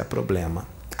eles é problema.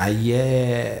 Aí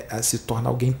se torna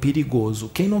alguém perigoso.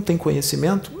 Quem não tem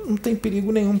conhecimento, não tem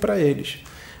perigo nenhum para eles.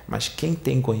 Mas quem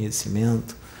tem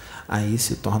conhecimento, aí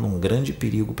se torna um grande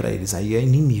perigo para eles. Aí é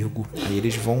inimigo. Aí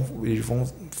eles vão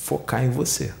focar em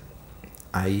você.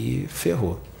 Aí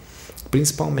ferrou.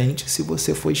 Principalmente se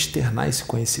você for externar esse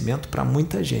conhecimento para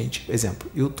muita gente.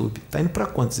 Exemplo, YouTube. Está indo para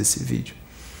quantos esse vídeo?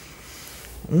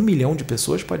 1 milhão de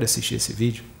pessoas pode assistir esse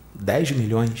vídeo. 10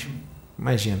 milhões.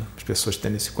 Imagina, as pessoas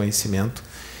tendo esse conhecimento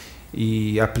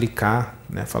e aplicar,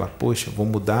 né? Falar, poxa, vou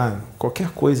mudar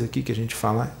qualquer coisa aqui que a gente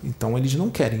falar. Então eles não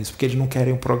querem isso, porque eles não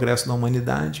querem o progresso da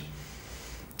humanidade.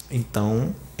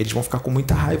 Então eles vão ficar com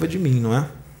muita raiva de mim, não é?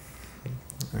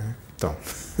 Então,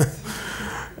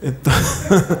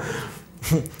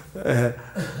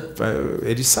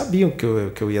 eles sabiam que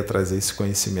eu ia trazer esse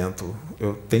conhecimento.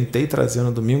 Eu tentei trazer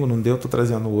no domingo, não deu, estou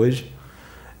trazendo hoje.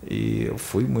 E eu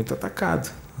fui muito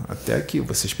atacado. Até aqui,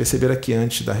 vocês perceberam que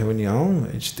antes da reunião,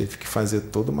 a gente teve que fazer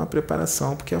toda uma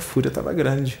preparação, porque a fúria estava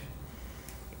grande.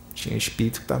 Tinha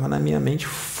espírito que estava na minha mente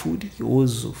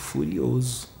furioso,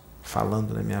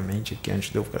 falando na minha mente aqui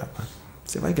antes de eu gravar.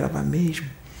 Você vai gravar mesmo?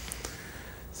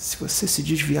 Se você se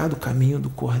desviar do caminho do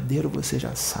Cordeiro, você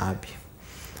já sabe.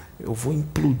 Eu vou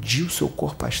implodir o seu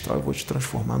corpo astral e vou te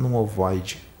transformar num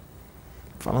ovoide.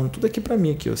 Falando tudo aqui para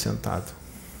mim, aqui, eu sentado.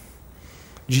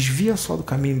 Desvia só do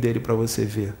caminho dele para você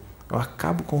ver. Eu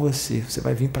acabo com você. Você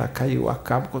vai vir para cá e eu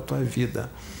acabo com a tua vida.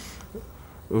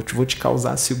 Eu vou te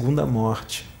causar a segunda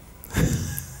morte.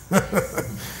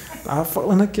 Estava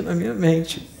falando aqui na minha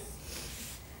mente.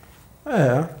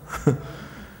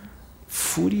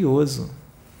 Furioso.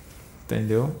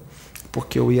 Entendeu?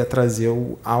 Porque eu ia trazer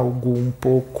algo um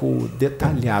pouco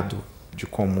detalhado de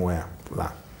como é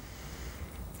lá.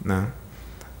 Né?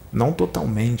 Não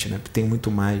totalmente, né? Porque tem muito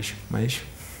mais, mas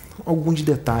alguns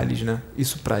detalhes, né?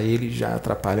 Isso para eles já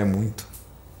atrapalha muito,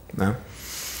 né?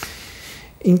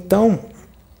 Então,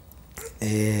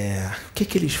 o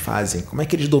que eles fazem? Como é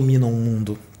que eles dominam o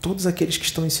mundo? Todos aqueles que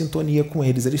estão em sintonia com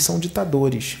eles são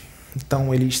ditadores.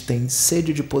 Então, eles têm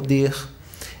sede de poder,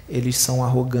 eles são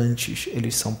arrogantes,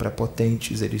 eles são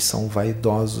prepotentes, eles são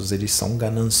vaidosos, eles são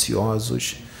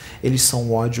gananciosos, eles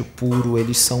são ódio puro,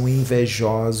 eles são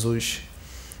invejosos,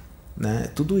 né?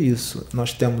 Tudo isso.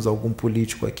 Nós temos algum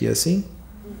político aqui assim?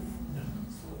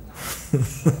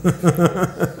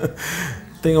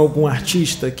 Tem algum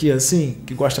artista aqui assim,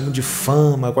 que gosta muito de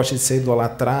fama, gosta de ser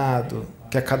idolatrado,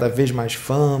 quer cada vez mais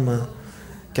fama,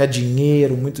 quer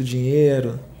dinheiro, muito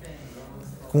dinheiro,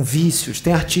 com vícios?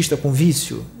 Tem artista com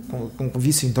vício? Com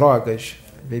vício em drogas,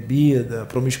 bebida,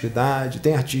 promiscuidade?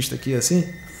 Tem artista aqui assim?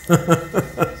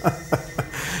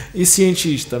 E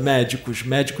cientista, médicos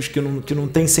que não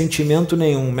tem sentimento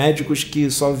nenhum, médicos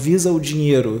que só visa o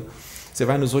dinheiro. Você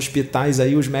vai nos hospitais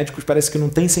aí, os médicos parece que não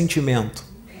tem sentimento.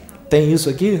 Tem isso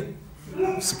aqui?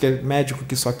 Isso que é médico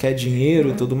que só quer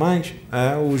dinheiro e tudo mais?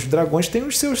 Os dragões têm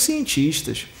os seus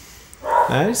cientistas.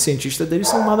 Os cientistas deles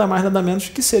são nada mais nada menos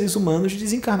que seres humanos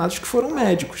desencarnados que foram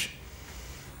médicos,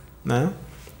 né?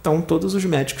 Então todos os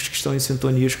médicos que estão em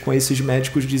sintonias com esses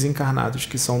médicos desencarnados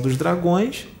que são dos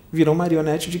dragões viram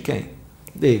marionete de quem?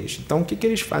 Deles. Então o que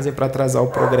eles fazem para atrasar o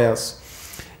progresso?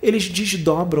 Eles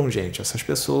desdobram, gente, essas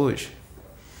pessoas.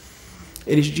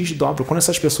 Eles desdobram. Quando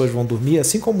essas pessoas vão dormir,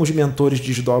 assim como os mentores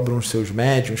desdobram os seus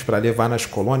médiuns para levar nas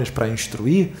colônias para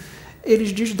instruir,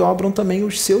 eles desdobram também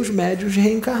os seus médiuns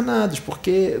reencarnados,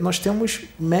 porque nós temos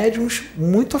médiuns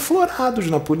muito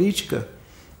aflorados na política.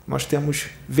 Nós temos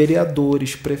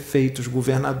vereadores, prefeitos,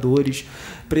 governadores,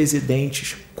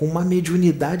 presidentes com uma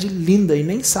mediunidade linda e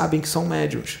nem sabem que são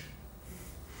médiuns.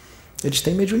 Eles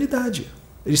têm mediunidade.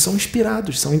 Eles são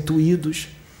inspirados, são intuídos.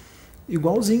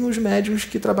 Igualzinho os médiuns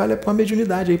que trabalham com a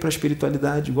mediunidade aí para a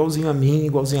espiritualidade, igualzinho a mim,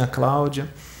 igualzinho a Cláudia.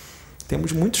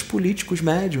 Temos muitos políticos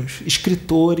médiuns,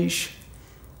 escritores.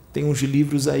 Tem uns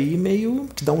livros aí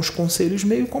que dão uns conselhos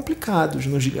meio complicados,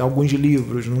 alguns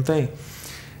livros, não tem?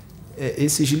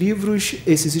 Esses livros,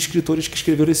 esses escritores que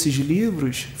escreveram esses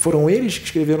livros, foram eles que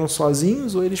escreveram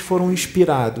sozinhos ou eles foram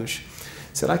inspirados?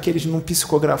 Será que eles não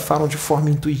psicografaram de forma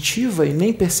intuitiva e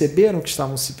nem perceberam que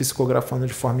estavam se psicografando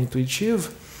de forma intuitiva?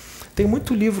 Tem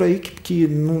muito livro aí que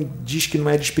não diz que não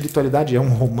é de espiritualidade, é um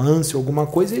romance, alguma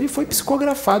coisa, e ele foi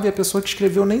psicografado e a pessoa que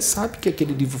escreveu nem sabe que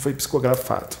aquele livro foi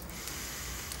psicografado.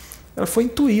 Ela foi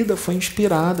intuída, foi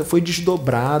inspirada, foi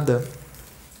desdobrada,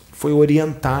 foi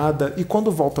orientada, e quando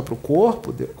volta para o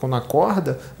corpo, quando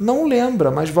acorda, não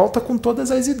lembra, mas volta com todas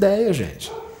as ideias,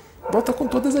 gente. Volta com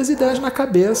todas as ideias na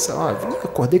cabeça.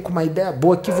 Acordei com uma ideia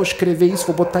boa aqui, vou escrever isso,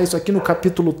 vou botar isso aqui no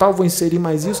capítulo tal, vou inserir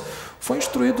mais isso. Foi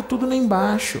instruído tudo lá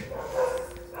embaixo.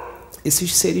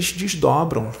 Esses seres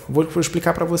desdobram. Vou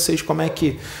explicar para vocês como é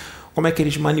que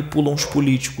eles manipulam os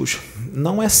políticos.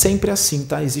 Não é sempre assim,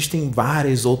 tá? Existem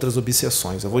várias outras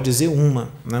obsessões. Eu vou dizer uma,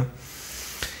 né?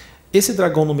 Esse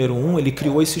dragão número 1, ele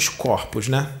criou esses corpos,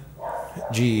 né?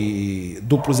 De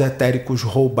duplos etéricos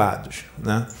roubados,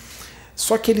 né?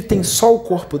 Só que ele tem só o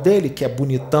corpo dele, que é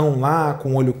bonitão lá,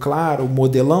 com olho claro,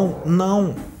 modelão?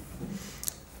 Não.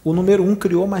 O número 1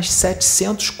 criou mais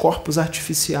 700 corpos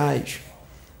artificiais.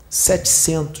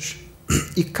 700.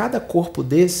 E cada corpo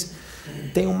desse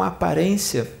tem uma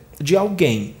aparência de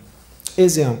alguém.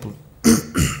 Exemplo,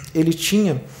 ele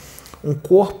tinha um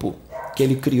corpo que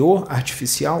ele criou,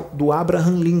 artificial, do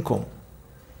Abraham Lincoln.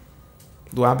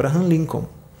 Do Abraham Lincoln.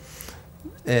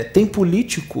 Tem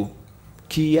político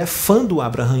que é fã do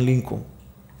Abraham Lincoln,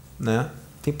 né?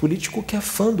 Tem político que é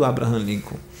fã do Abraham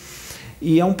Lincoln.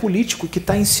 E é um político que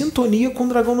está em sintonia com o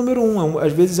dragão número 1.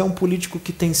 Às vezes é um político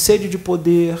que tem sede de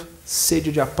poder,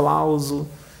 sede de aplauso,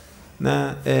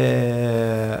 né?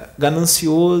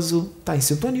 Ganancioso, está em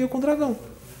sintonia com o dragão.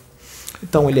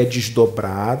 Então ele é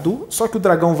desdobrado, só que o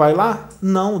dragão vai lá?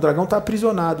 Não, o dragão está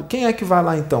aprisionado. Quem é que vai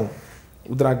lá então?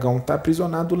 O dragão está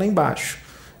aprisionado lá embaixo.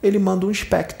 Ele manda um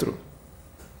espectro,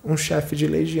 um chefe de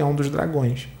legião dos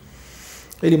dragões.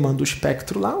 Ele manda o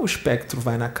espectro lá, o espectro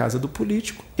vai na casa do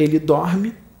político, ele dorme,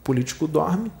 o político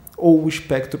dorme, ou o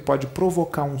espectro pode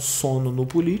provocar um sono no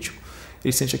político,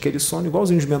 ele sente aquele sono,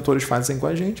 igualzinho os mentores fazem com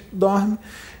a gente, dorme,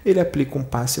 ele aplica um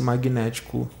passe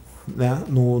magnético, né,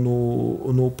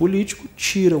 no político,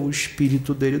 tira o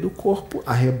espírito dele do corpo,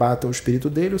 arrebata o espírito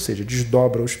dele, ou seja,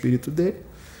 desdobra o espírito dele,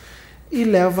 e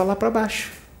leva lá para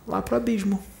baixo, lá para o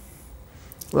abismo.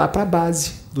 Lá para a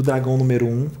base do dragão número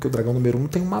 1, porque o dragão número 1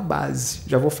 tem uma base.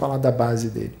 Já vou falar da base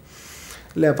dele.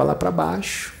 Leva lá para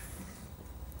baixo.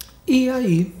 E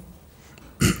aí,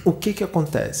 o que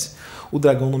acontece? O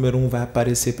dragão número 1 vai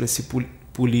aparecer para esse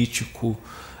político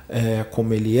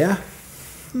como ele é?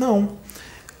 Não.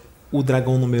 O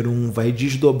dragão número 1 vai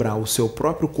desdobrar o seu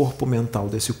próprio corpo mental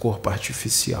desse corpo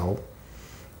artificial,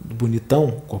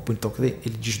 bonitão, corpo bonitão,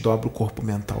 ele desdobra o corpo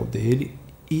mental dele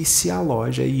e se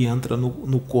aloja e entra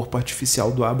no corpo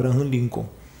artificial do Abraham Lincoln.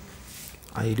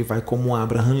 Aí ele vai como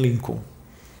Abraham Lincoln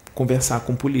conversar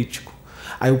com o político.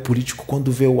 Aí o político, quando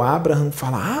vê o Abraham,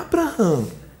 fala: Abraham,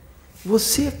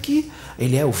 você aqui...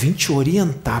 eu vim te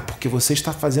orientar, porque você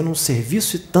está fazendo um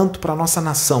serviço e tanto para a nossa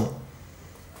nação.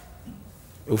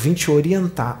 Eu vim te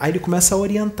orientar. Aí ele começa a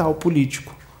orientar o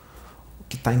político,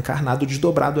 que está encarnado,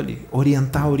 desdobrado ali.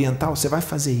 Orientar, você vai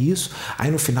fazer isso. Aí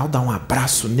no final dá um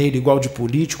abraço nele, igual de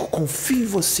político. Confio em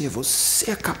você,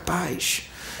 você é capaz.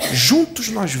 Juntos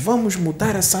nós vamos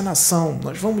mudar essa nação.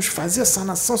 Nós vamos fazer essa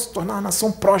nação se tornar uma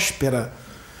nação próspera.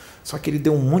 Só que ele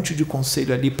deu um monte de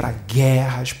conselho ali para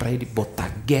guerras, para ele botar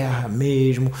guerra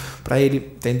mesmo, para ele,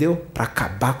 entendeu? Para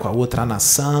acabar com a outra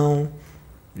nação.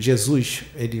 Jesus,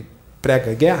 ele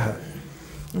prega guerra?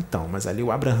 Então, mas ali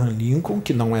o Abraham Lincoln,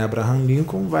 que não é Abraham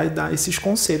Lincoln, vai dar esses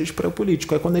conselhos para o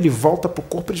político. Aí quando ele volta para o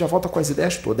corpo, ele já volta com as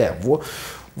ideias todas.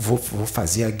 Vou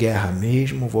fazer a guerra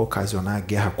mesmo, vou ocasionar a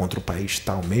guerra contra o país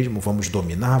tal mesmo, vamos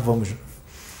dominar, vamos...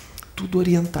 Tudo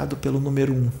orientado pelo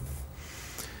número 1.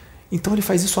 Então ele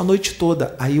faz isso a noite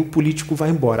toda, aí o político vai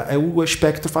embora. Aí o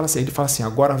espectro fala assim,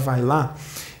 agora vai lá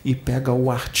e pega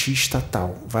o artista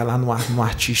tal. Vai lá no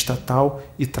artista tal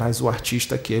e traz o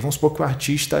artista aqui. Aí vamos supor que o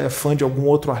artista é fã de algum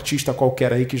outro artista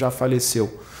qualquer aí que já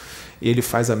faleceu. Ele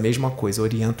faz a mesma coisa,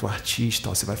 orienta o artista,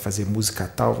 você vai fazer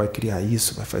música tal, vai criar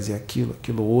isso, vai fazer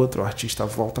aquilo outro. O artista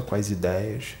volta com as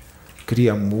ideias,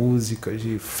 cria músicas,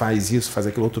 e faz isso, faz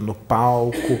aquilo outro no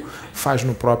palco, faz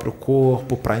no próprio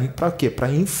corpo. Para quê?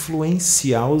 Para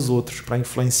influenciar os outros, para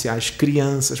influenciar as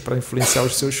crianças, para influenciar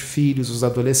os seus filhos, os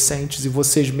adolescentes e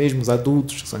vocês mesmos,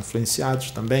 adultos, que são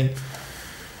influenciados também.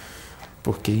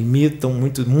 Porque imitam,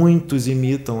 muitos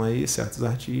imitam aí certos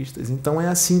artistas. Então é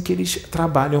assim que eles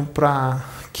trabalham para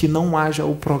que não haja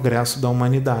o progresso da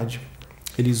humanidade.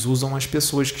 Eles usam as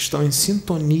pessoas que estão em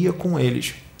sintonia com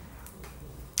eles.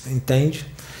 Entende?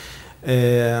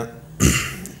 É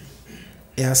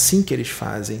assim que eles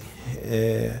fazem.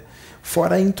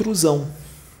 Fora a intrusão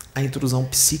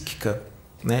psíquica,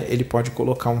 né? Ele pode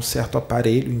colocar um certo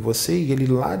aparelho em você e ele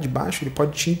lá de baixo ele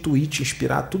pode te intuir, te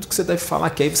inspirar, tudo que você deve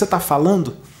falar, que aí você está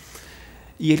falando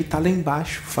e ele está lá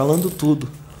embaixo falando tudo.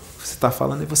 Você está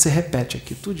falando e você repete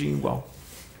aqui, tudinho igual.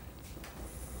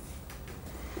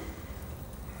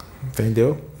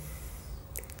 Entendeu?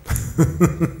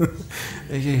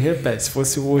 Ele repete. Se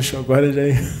fosse o Osho agora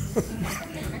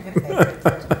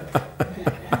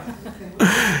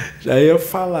já ia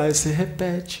falar, você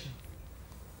repete.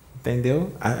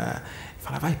 Entendeu?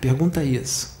 Fala, vai, pergunta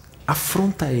isso.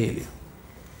 Afronta ele.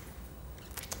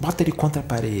 Bota ele contra a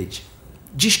parede.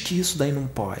 Diz que isso daí não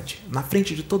pode. Na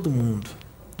frente de todo mundo.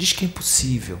 Diz que é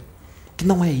impossível. Que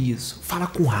não é isso. Fala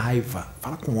com raiva.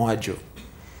 Fala com ódio.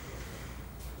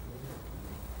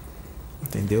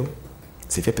 Entendeu?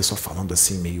 Você vê a pessoa falando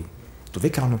assim meio... Tu vê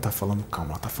que ela não está falando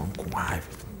calma. Ela está falando com raiva.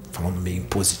 Falando meio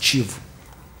impositivo.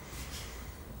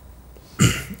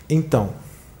 Então,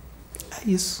 é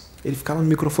isso. Ele fica lá no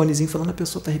microfonezinho falando, a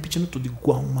pessoa está repetindo tudo,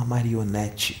 igual uma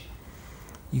marionete.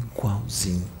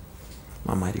 Igualzinho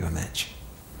uma marionete.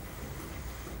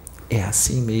 É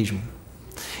assim mesmo.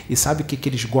 E sabe o que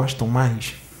eles gostam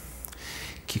mais?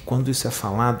 Que quando isso é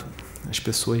falado, as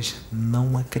pessoas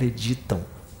não acreditam.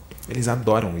 Eles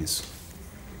adoram isso.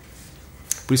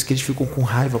 Por isso que eles ficam com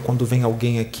raiva quando vem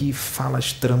alguém aqui e fala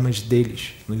as tramas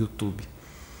deles no YouTube.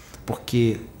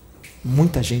 Porque...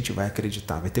 muita gente vai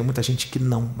acreditar, vai ter muita gente que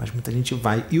não, mas muita gente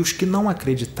vai. E os que não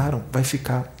acreditaram vai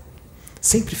ficar,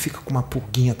 sempre fica com uma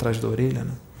pulguinha atrás da orelha,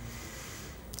 né?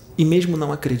 E mesmo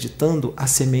não acreditando, a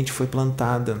semente foi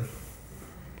plantada.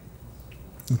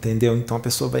 Entendeu? Então a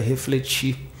pessoa vai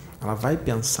refletir, ela vai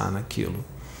pensar naquilo.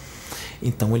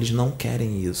 Então eles não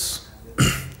querem isso,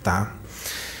 tá?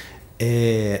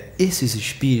 Esses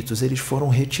espíritos, eles foram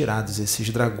retirados, esses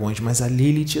dragões, mas a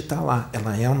Lilith está lá,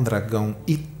 ela é um dragão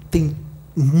e tem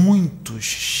muitos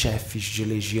chefes de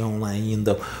legião lá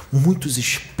ainda, muitos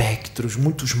espectros,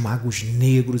 muitos magos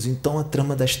negros. Então a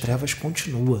trama das trevas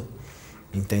continua.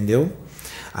 Entendeu?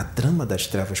 A trama das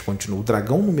trevas continua. O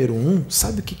dragão número 1,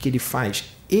 sabe o que ele faz?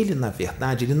 Ele, na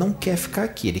verdade, ele não quer ficar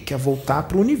aqui. Ele quer voltar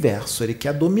para o universo. Ele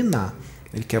quer dominar.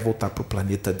 Ele quer voltar para o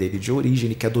planeta dele de origem,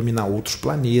 ele quer dominar outros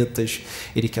planetas,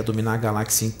 ele quer dominar a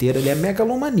galáxia inteira, ele é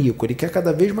megalomaníaco, ele quer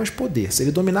cada vez mais poder. Se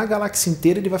ele dominar a galáxia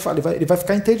inteira, ele vai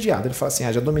ficar entediado. Ele fala assim,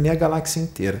 já dominei a galáxia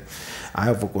inteira.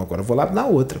 Agora eu vou lá na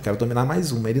outra, eu quero dominar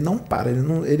mais uma. Ele não para,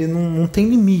 ele não tem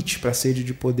limite para a sede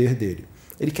de poder dele.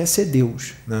 Ele quer ser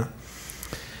Deus, né?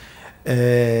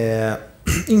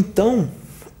 Então,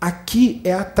 aqui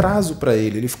é atraso para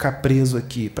ele ficar preso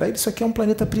aqui. Para ele isso aqui é um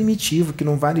planeta primitivo, que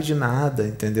não vale de nada,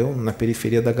 entendeu? Na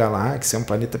periferia da galáxia, é um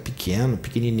planeta pequeno,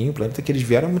 pequenininho, um planeta que eles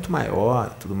vieram é muito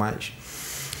maior e tudo mais.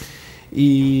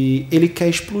 E ele quer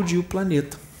explodir o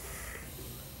planeta.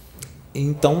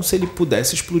 Então, se ele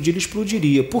pudesse explodir, ele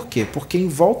explodiria. Por quê? Porque em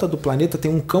volta do planeta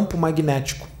tem um campo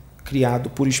magnético criado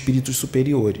por espíritos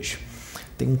superiores.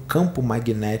 Tem um campo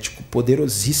magnético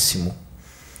poderosíssimo,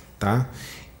 tá?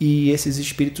 E esses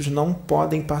espíritos não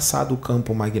podem passar do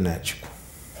campo magnético,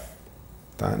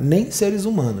 tá? Nem seres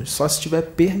humanos, só se tiver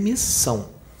permissão,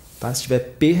 tá? Se tiver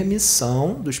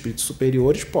permissão dos espíritos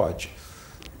superiores, pode,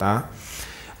 tá?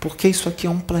 Porque isso aqui é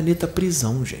um planeta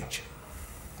prisão, gente.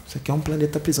 Isso aqui é um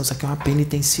planeta prisão, isso aqui é uma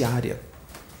penitenciária,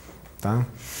 tá?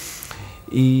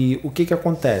 E o que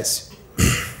acontece?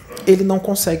 Ele não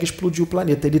consegue explodir o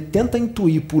planeta. Ele tenta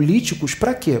intuir políticos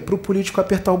para quê? Para o político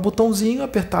apertar o botãozinho,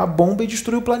 apertar a bomba e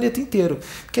destruir o planeta inteiro.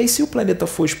 Porque aí, se o planeta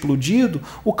for explodido,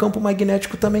 o campo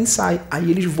magnético também sai.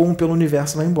 Aí eles voam pelo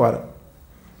universo e vão embora.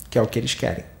 Que é o que eles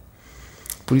querem.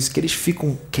 Por isso que eles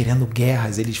ficam querendo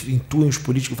guerras, eles intuem os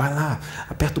políticos, vai lá,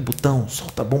 aperta o botão,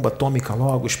 solta a bomba atômica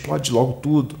logo, explode logo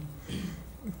tudo.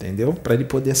 Entendeu? Para ele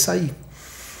poder sair.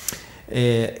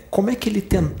 Como é que ele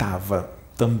tentava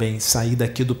também sair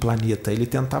daqui do planeta? Ele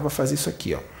tentava fazer isso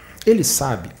aqui, ó. Ele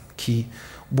sabe que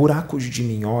buracos de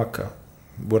minhoca,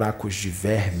 buracos de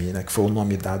verme, né, que foi o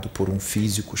nome dado por um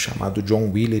físico chamado John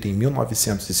Wheeler em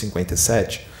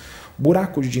 1957,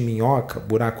 buracos de minhoca,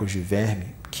 buracos de verme,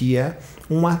 que é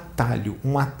um atalho,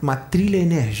 uma trilha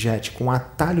energética, um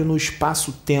atalho no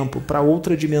espaço-tempo para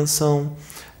outra dimensão,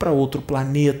 para outro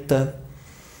planeta,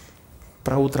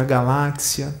 para outra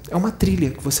galáxia. É uma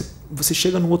trilha que você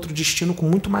chega no outro destino com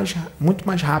muito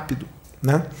mais rápido,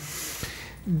 né?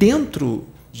 Dentro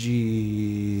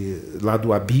lá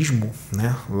do abismo,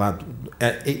 né?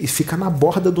 Fica na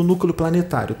borda do núcleo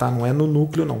planetário, tá? Não é no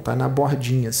núcleo, não, tá na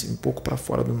bordinha, assim, um pouco para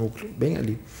fora do núcleo, bem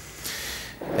ali.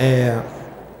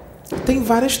 Tem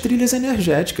várias trilhas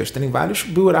energéticas, tem vários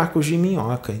buracos de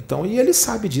minhoca. Então, e ele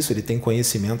sabe disso, ele tem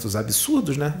conhecimentos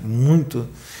absurdos, né? Muito.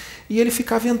 E ele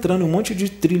ficava entrando em um monte de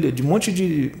trilha, de um monte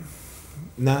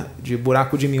de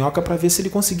buraco de minhoca para ver se ele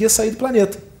conseguia sair do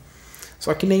planeta.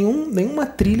 Só que nenhuma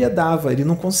trilha dava, ele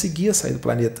não conseguia sair do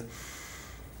planeta.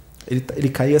 Ele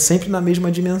caía sempre na mesma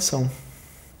dimensão.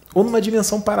 Ou numa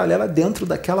dimensão paralela dentro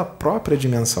daquela própria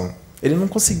dimensão. Ele não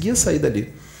conseguia sair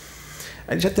dali.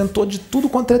 Ele já tentou de tudo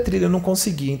quanto é trilha, não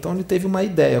conseguia. Então ele teve uma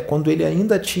ideia, quando ele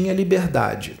ainda tinha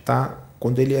liberdade, tá?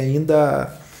 Quando ele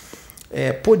ainda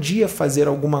podia fazer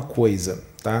alguma coisa,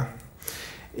 tá?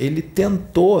 Ele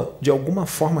tentou, de alguma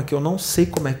forma, que eu não sei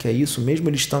como é que é isso, mesmo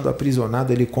ele estando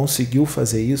aprisionado, ele conseguiu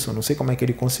fazer isso, eu não sei como é que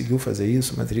ele conseguiu fazer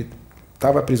isso, mas ele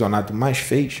estava aprisionado, mas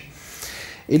fez.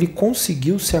 Ele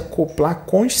conseguiu se acoplar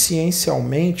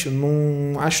consciencialmente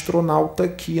num astronauta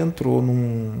que entrou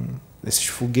nesses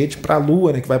foguetes para a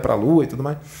Lua, né, que vai para a Lua e tudo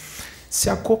mais, se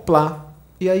acoplar.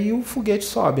 E aí o foguete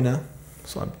sobe, né?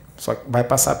 Sobe. Só que vai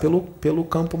passar pelo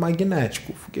campo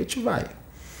magnético. O foguete vai.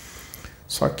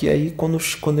 Só que aí, quando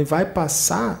ele vai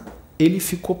passar, ele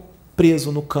ficou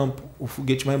preso no campo. O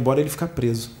foguete vai embora e ele fica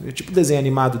preso. É tipo desenho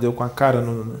animado, deu com a cara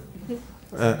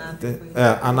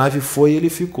a nave foi e ele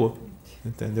ficou.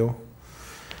 Entendeu?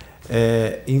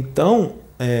 Então,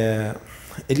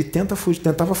 ele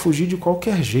tentava fugir de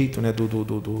qualquer jeito, né,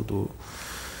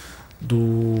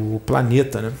 do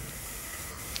planeta,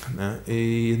 né?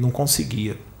 E não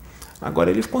conseguia.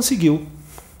 Agora ele conseguiu,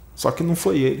 só que não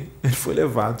foi ele foi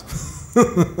levado.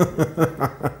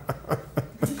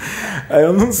 Aí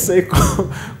eu não sei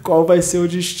qual vai ser o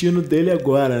destino dele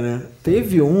agora, né?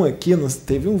 Teve um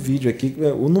vídeo aqui,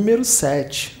 o número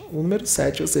 7,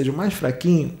 ou seja, o mais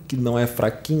fraquinho, que não é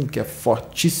fraquinho, que é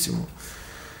fortíssimo.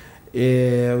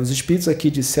 Os espíritos aqui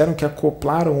disseram que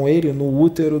acoplaram ele no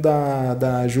útero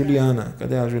da Juliana.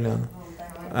 Cadê a Juliana?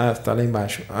 Tá lá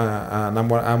embaixo.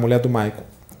 A mulher do Michael.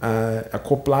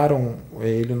 Acoplaram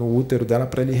ele no útero dela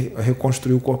para ele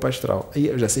reconstruir o corpo astral. E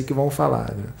eu já sei que vão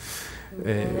falar, né?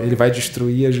 Ele vai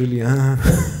destruir a Juliana.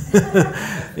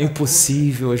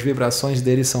 Impossível, as vibrações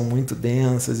dele são muito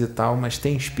densas e tal, mas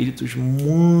tem espíritos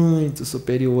muito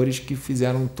superiores que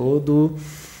fizeram todo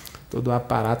o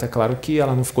aparato. É claro que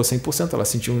ela não ficou 100%, ela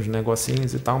sentiu uns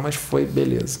negocinhos e tal, mas foi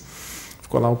beleza.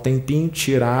 Ficou lá um tempinho,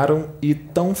 tiraram e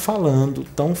estão falando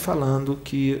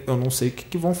que eu não sei o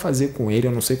que vão fazer com ele,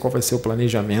 eu não sei qual vai ser o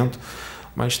planejamento,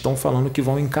 mas estão falando que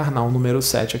vão encarnar o número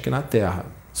 7 aqui na Terra.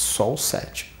 Só o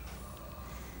 7.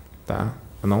 Tá?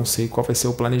 Eu não sei qual vai ser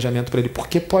o planejamento para ele,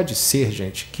 porque pode ser,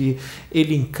 gente, que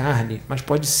ele encarne, mas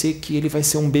pode ser que ele vai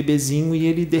ser um bebezinho e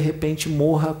ele de repente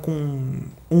morra com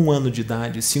 1 ano de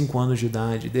idade, 5 anos de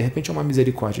idade. De repente é uma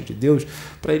misericórdia de Deus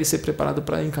para ele ser preparado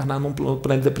para encarnar num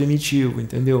planeta primitivo,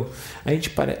 entendeu? A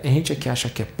gente aqui acha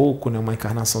que é pouco, né, uma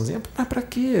encarnaçãozinha, mas para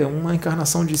quê? Uma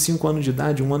encarnação de 5 anos de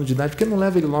idade, 1 ano de idade, porque não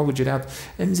leva ele logo direto?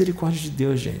 É misericórdia de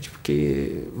Deus, gente,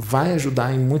 porque vai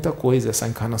ajudar em muita coisa essa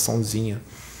encarnaçãozinha.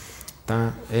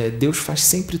 Tá? Deus faz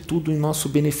sempre tudo em nosso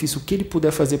benefício. O que Ele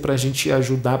puder fazer para a gente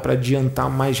ajudar, para adiantar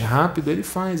mais rápido, Ele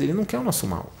faz. Ele não quer o nosso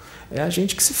mal. É a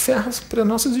gente que se ferra para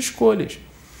nossas escolhas.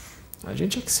 A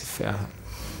gente é que se ferra.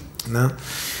 Né?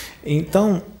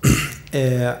 Então,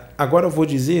 agora eu vou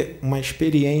dizer uma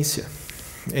experiência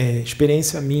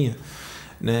minha,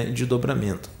 né, de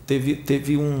dobramento.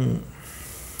 Teve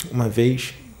uma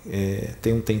vez,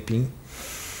 tem um tempinho,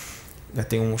 já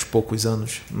tem uns poucos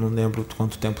anos, não lembro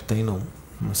quanto tempo tem, não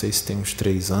sei se tem uns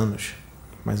 3 anos,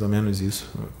 mais ou menos isso,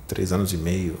 3 anos e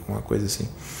meio, uma coisa assim.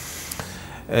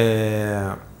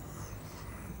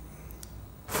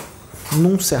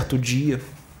 Num certo dia,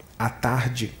 à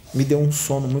tarde, me deu um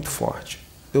sono muito forte.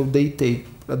 Eu deitei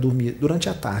para dormir durante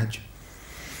a tarde.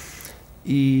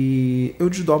 E eu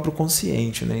desdobro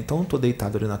consciente, né? Então eu estou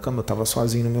deitado ali na cama, eu estava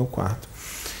sozinho no meu quarto.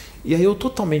 E aí eu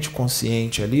totalmente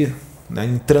consciente ali, né,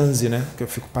 em transe, né, que eu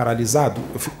fico paralisado,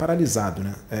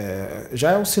 né,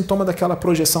 já é o sintoma daquela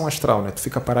projeção astral, né, tu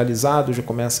fica paralisado, já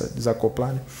começa a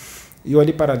desacoplar, né, e eu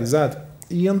ali paralisado,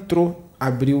 e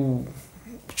abriu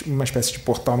tipo, uma espécie de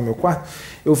portal no meu quarto,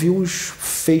 eu vi uns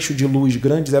feixos de luz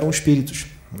grandes, eram espíritos,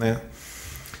 né,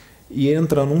 e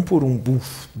entrando um por um,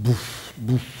 buf, buf,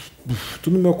 buf, buf,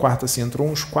 tudo no meu quarto, assim, entrou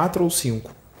uns 4 ou 5,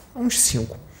 uns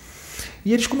 5.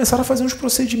 E eles começaram a fazer uns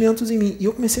procedimentos em mim. E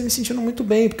eu comecei a me sentindo muito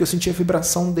bem, porque eu sentia a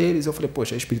vibração deles. Eu falei,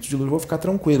 poxa, é espírito de luz, vou ficar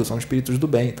tranquilo, são espíritos do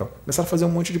bem. Então, começaram a fazer um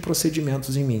monte de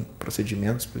procedimentos em mim.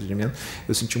 Procedimentos.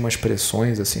 Eu senti umas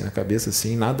pressões assim na cabeça,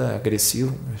 assim, nada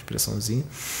agressivo, uma expressãozinha.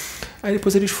 Aí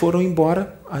depois eles foram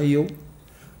embora, aí eu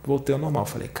voltei ao normal.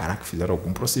 Falei, caraca, fizeram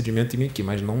algum procedimento em mim aqui,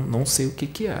 mas não sei o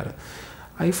que era.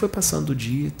 Aí foi passando o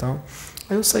dia e tal.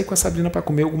 Aí eu saí com a Sabrina para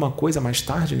comer alguma coisa mais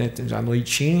tarde, né? Já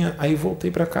noitinha. Aí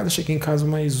voltei para casa, cheguei em casa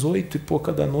umas 8 e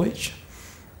pouca da noite.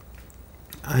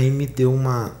 Aí me deu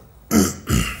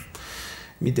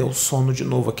me deu sono de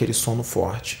novo, aquele sono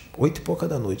forte. 8 e pouca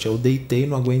da noite. Eu deitei,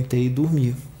 não aguentei e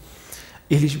dormi.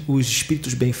 Os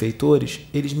espíritos benfeitores,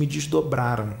 eles me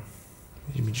desdobraram.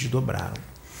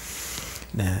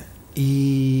 Né?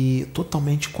 E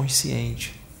totalmente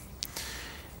consciente.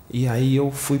 E aí eu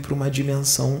fui para uma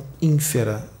dimensão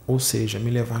ínfera, ou seja,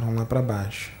 me levaram lá para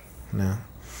baixo, né?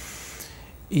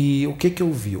 E o que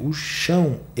eu vi? O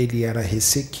chão, ele era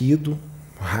ressequido,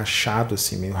 rachado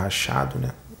assim, meio rachado,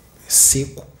 né?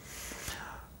 Seco.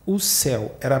 O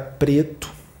céu era preto,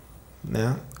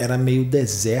 né? Era meio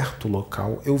deserto o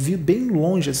local. Eu vi bem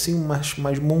longe assim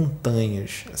umas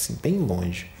montanhas, assim, bem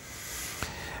longe.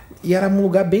 E era um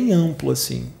lugar bem amplo,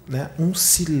 assim, né? Um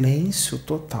silêncio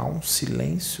total,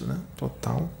 né?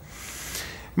 Total.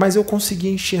 Mas eu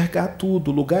conseguia enxergar tudo.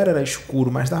 O lugar era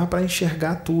escuro, mas dava para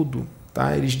enxergar tudo,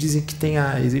 tá? Eles dizem que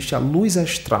existe a luz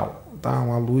astral, tá?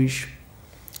 Uma luz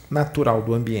natural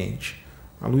do ambiente,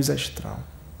 a luz astral,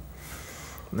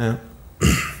 né?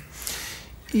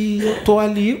 E eu tô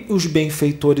ali, os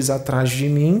benfeitores atrás de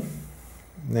mim,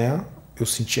 né? Eu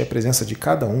senti a presença de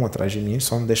cada um atrás de mim,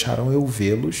 só não deixaram eu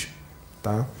vê-los,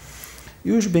 tá?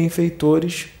 E os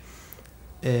benfeitores,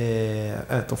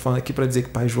 estou falando aqui para dizer que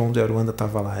o Pai João de Aruanda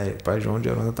estava lá, o Pai João de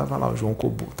Aruanda estava lá, o João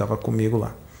Cobu estava comigo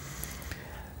lá.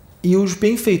 E os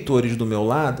benfeitores do meu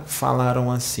lado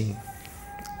falaram assim,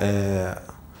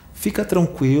 fica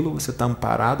tranquilo, você está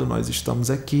amparado, nós estamos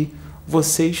aqui,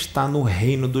 você está no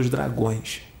reino dos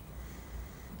dragões.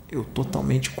 Eu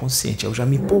totalmente consciente, eu já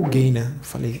me empolguei, né?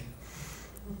 Falei,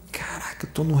 caraca, eu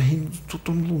tô no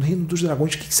reino dos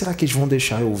dragões, o que será que eles vão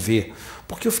deixar eu ver?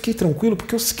 Porque eu fiquei tranquilo,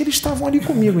 porque eu sei que eles estavam ali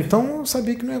comigo, então eu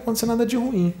sabia que não ia acontecer nada de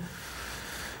ruim.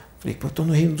 Falei, pô, eu tô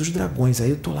no reino dos dragões, aí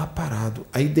eu tô lá parado.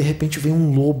 Aí de repente vem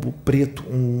um lobo preto,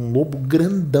 um lobo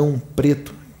grandão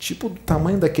preto, tipo do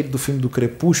tamanho daquele do filme do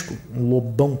Crepúsculo, um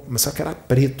lobão, mas só que era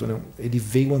preto, né? Ele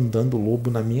veio andando, o lobo,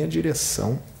 na minha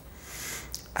direção.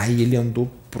 Aí ele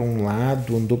andou para um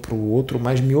lado, andou para o outro,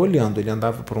 mas me olhando. Ele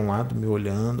andava para um lado, me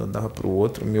olhando, andava para o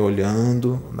outro, me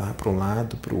olhando, andava para um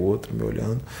lado, para o outro, me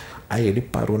olhando. Aí ele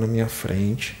parou na minha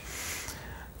frente,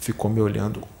 ficou me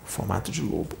olhando, formato de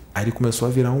lobo. Aí ele começou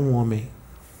a virar um homem.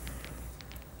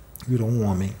 Virou um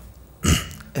homem.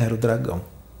 Era o dragão.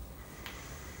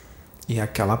 E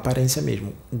aquela aparência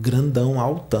mesmo, grandão,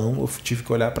 altão. Eu tive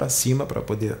que olhar para cima para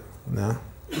poder, né?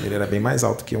 Ele era bem mais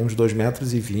alto que eu, uns 2,20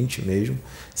 metros mesmo,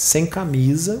 sem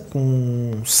camisa, com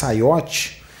um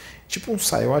saiote, tipo um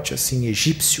saiote assim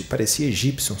egípcio, parecia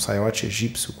egípcio, um saiote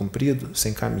egípcio comprido,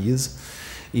 sem camisa.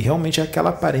 E realmente é aquela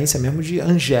aparência mesmo de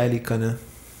angélica, né?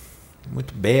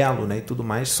 Muito belo, né, e tudo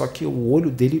mais, só que o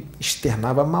olho dele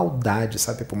externava maldade,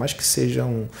 sabe? Por mais que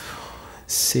sejam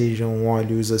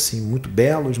olhos assim muito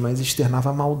belos, mas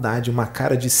externava maldade, uma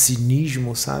cara de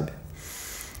cinismo, sabe?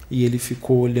 E ele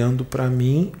ficou olhando para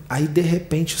mim, aí de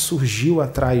repente surgiu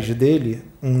atrás dele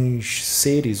uns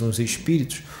seres, uns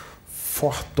espíritos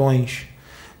fortões,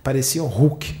 parecia o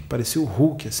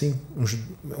Hulk, assim,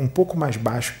 um pouco mais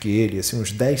baixo que ele, assim,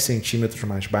 uns 10 centímetros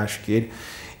mais baixo que ele,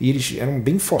 e eles eram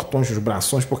bem fortões os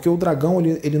braços, porque o dragão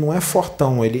ele não é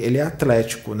fortão, ele é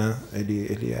atlético, né?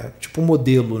 Ele é tipo um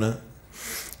modelo, né?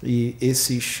 E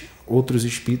esses outros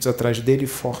espíritos atrás dele,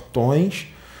 fortões,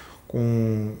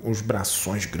 com os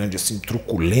braços grandes, assim,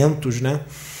 truculentos, né?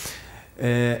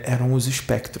 Eram os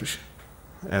espectros,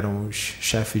 eram os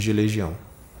chefes de legião,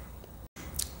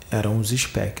 eram os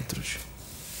espectros,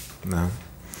 né?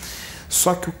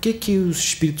 Só que o que os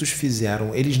espíritos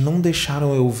fizeram? Eles não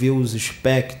deixaram eu ver os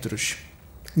espectros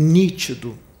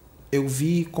nítido. Eu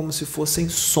vi como se fossem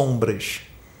sombras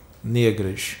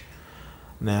negras,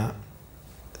 né?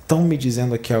 Estão me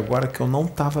dizendo aqui agora que eu não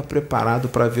estava preparado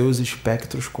para ver os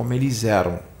espectros como eles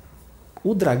eram.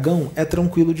 O dragão é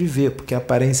tranquilo de ver, porque a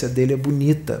aparência dele é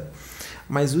bonita,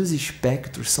 mas os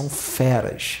espectros são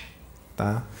feras,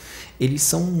 tá? Eles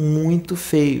são muito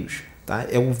feios, tá?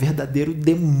 É um verdadeiro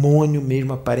demônio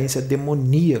mesmo, aparência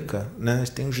demoníaca, né?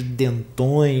 Tem uns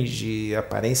dentões de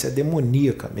aparência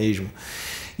demoníaca mesmo.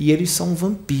 E eles são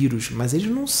vampiros, mas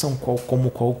eles não são como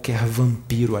qualquer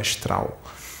vampiro astral.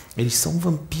 Eles são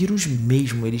vampiros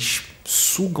mesmo, eles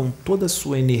sugam toda a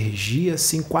sua energia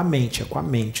assim com a mente,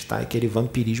 tá? Aquele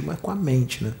vampirismo é com a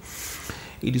mente, né?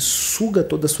 Ele suga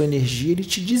toda a sua energia, ele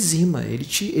te dizima, ele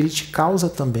te causa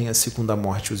também a segunda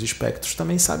morte. Os espectros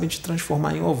também sabem te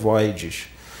transformar em ovoides.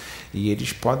 E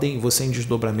eles podem, você em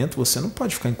desdobramento, você não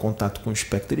pode ficar em contato com o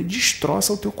espectro, ele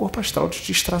destroça o teu corpo astral, te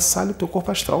estraçalha o teu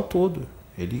corpo astral todo.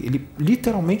 Ele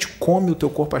literalmente come o teu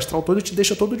corpo astral todo e te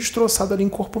deixa todo destroçado ali em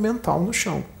corpo mental no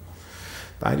chão.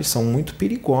 Tá? Eles são muito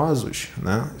perigosos,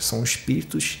 né? São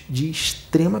espíritos de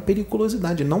extrema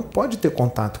periculosidade. Não pode ter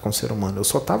contato com o ser humano. Eu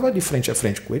só estava ali frente a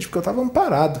frente com eles porque eu estava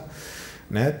amparado,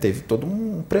 né? Teve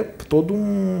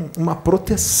uma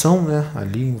proteção, né?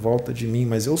 Ali em volta de mim,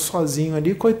 mas eu sozinho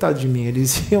ali, coitado de mim,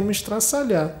 eles iam me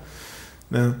estraçalhar,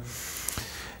 né?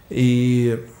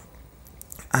 E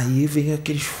aí veio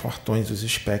aqueles fortões, os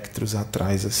espectros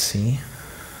atrás assim,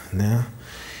 né?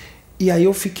 E aí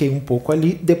eu fiquei um pouco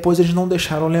ali, depois eles não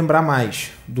deixaram lembrar mais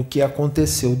do que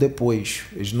aconteceu depois.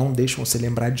 Eles não deixam você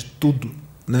lembrar de tudo,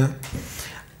 né?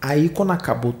 Aí quando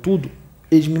acabou tudo,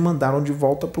 eles me mandaram de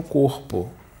volta pro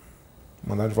corpo.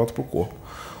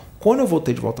 Quando eu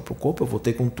voltei de volta pro corpo, eu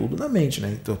voltei com tudo na mente,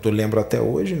 né? Então eu lembro até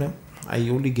hoje, né? Aí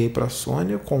eu liguei pra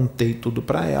Sônia, contei tudo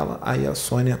pra ela, aí a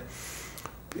Sônia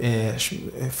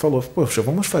falou, poxa,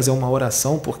 vamos fazer uma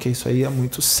oração, porque isso aí é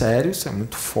muito sério, isso é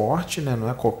muito forte, né? Não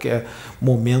é qualquer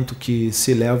momento que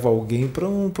se leva alguém para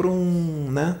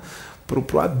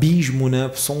pro abismo,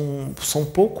 né? São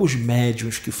poucos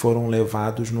médiuns que foram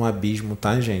levados no abismo,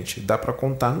 tá, gente? Dá para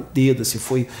contar no dedo. Se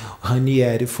foi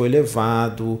Ranieri foi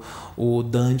levado, o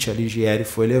Dante Alighieri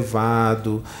foi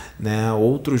levado, né?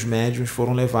 Outros médiuns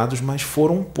foram levados, mas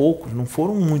foram poucos, não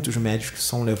foram muitos médiuns que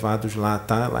são levados lá,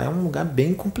 tá? Lá é um lugar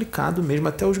bem complicado mesmo,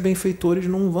 até os benfeitores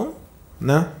não vão,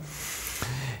 né?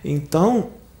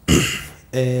 Então,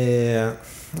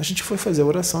 a gente foi fazer a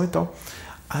oração e tal.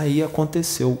 Aí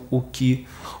aconteceu o que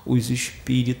os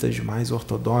espíritas mais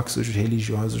ortodoxos, os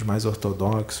religiosos mais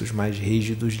ortodoxos, mais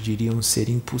rígidos diriam ser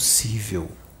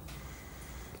impossível.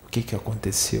 O que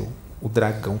aconteceu? O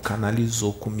dragão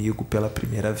canalizou comigo pela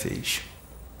primeira vez.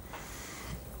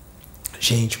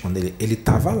 Gente, quando ele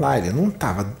estava lá, ele não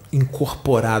estava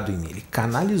incorporado em mim, ele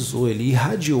canalizou, ele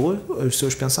irradiou os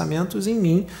seus pensamentos em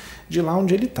mim, de lá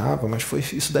onde ele estava, mas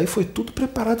isso daí foi tudo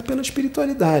preparado pela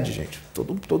espiritualidade, gente,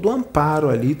 todo o amparo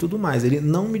ali e tudo mais, ele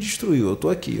não me destruiu, eu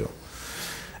estou aqui, ó.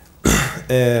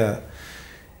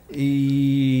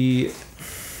 E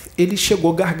ele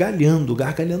chegou gargalhando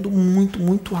muito,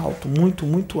 muito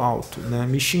alto, né,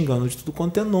 me xingando de tudo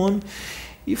quanto é nome,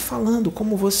 e falando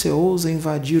como você ousa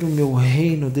invadir o meu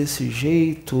reino desse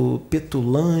jeito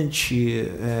petulante,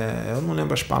 eu não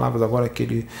lembro as palavras agora,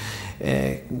 aquele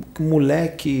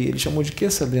moleque, ele chamou de quê,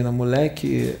 Sabrina?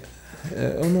 Moleque,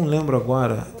 eu não lembro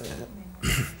agora,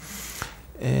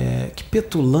 que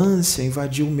petulância,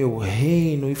 invadiu o meu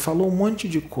reino, e falou um monte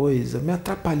de coisa, me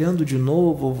atrapalhando de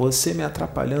novo, você me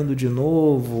atrapalhando de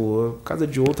novo, por causa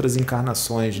de outras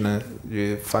encarnações, né,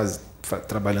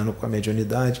 trabalhando com a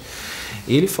mediunidade.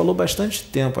 Ele falou bastante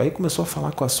tempo, aí começou a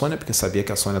falar com a Sônia, porque sabia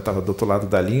que a Sônia estava do outro lado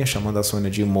da linha, chamando a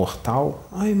Sônia de imortal.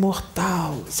 Ah,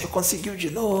 imortal, você conseguiu de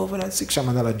novo, né? Você que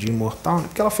chamando ela de imortal, né?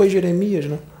 Porque ela foi Jeremias,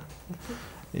 né?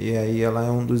 E aí ela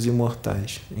é um dos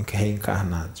imortais,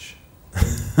 reencarnados.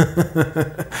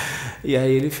 E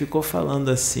aí ele ficou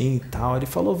falando assim e tal, ele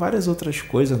falou várias outras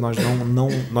coisas, nós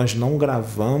não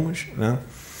gravamos, né?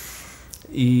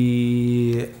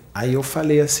 E aí eu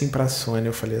falei assim pra Sônia,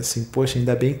 eu falei assim, poxa,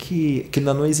 ainda bem que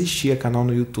ainda não existia canal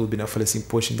no YouTube, né? Eu falei assim,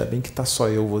 poxa, ainda bem que tá só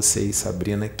eu, você e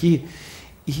Sabrina aqui,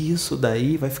 e isso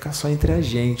daí vai ficar só entre a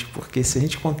gente, porque se a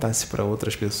gente contasse para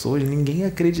outras pessoas, ninguém ia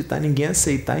acreditar, ninguém ia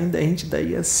aceitar, ainda a gente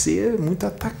daí ia ser muito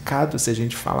atacado se a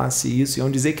gente falasse isso,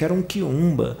 iam dizer que era um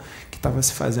quiumba que estava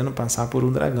se fazendo passar por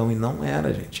um dragão, e não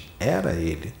era, gente, era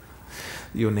ele.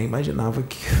 E eu nem imaginava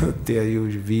que eu ter aí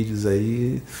os vídeos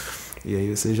aí. E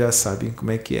aí vocês já sabem como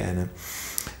é que é, né?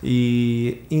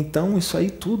 E então isso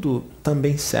aí tudo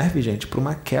também serve, gente, para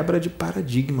uma quebra de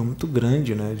paradigma muito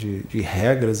grande, né? De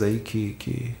regras aí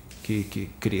que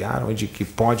criaram, de que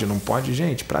pode, não pode.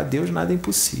 Gente, para Deus nada é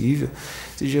impossível.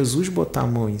 Se Jesus botar a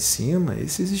mão em cima,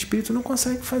 esses espíritos não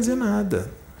conseguem fazer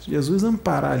nada. Se Jesus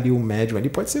amparar ali o médium ali,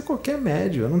 pode ser qualquer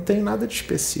médium, não tem nada de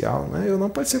especial, né? Eu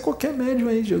não pode ser qualquer médium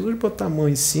aí. Jesus botar a mão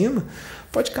em cima,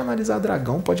 pode canalizar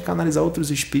dragão, pode canalizar outros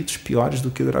espíritos piores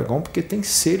do que o dragão, porque tem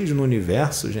seres no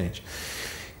universo, gente,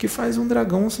 que faz um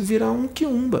dragão virar um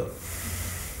quiumba.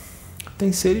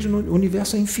 Tem seres no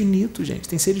universo, é infinito, gente.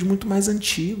 Tem seres muito mais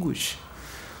antigos.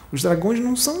 Os dragões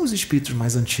não são os espíritos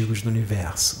mais antigos do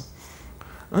universo.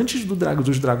 Antes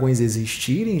dos dragões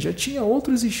existirem, já tinha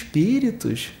outros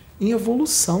espíritos em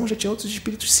evolução, já tinha outros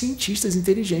espíritos cientistas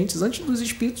inteligentes, antes dos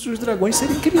espíritos dos dragões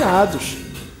serem criados.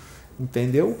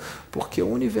 Entendeu? Porque o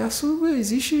universo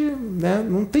existe, né?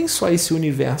 Não tem só esse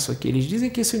universo aqui. Eles dizem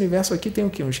que esse universo aqui tem o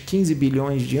quê? Uns 15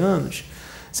 bilhões de anos.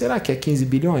 Será que é 15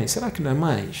 bilhões? Será que não é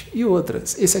mais? E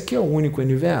outras? Esse aqui é o único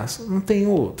universo? Não tem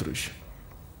outros.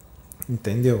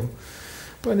 Entendeu?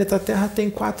 O planeta Terra tem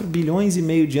 4 bilhões e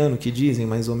meio de anos, que dizem,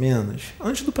 mais ou menos.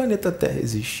 Antes do planeta Terra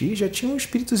existir, já tinham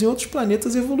espíritos em outros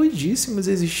planetas evoluidíssimos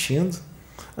existindo.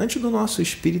 Antes do nosso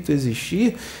espírito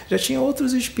existir, já tinha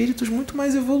outros espíritos muito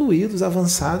mais evoluídos,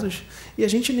 avançados, e a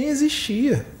gente nem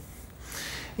existia.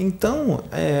 Então,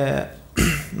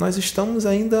 nós estamos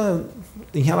ainda,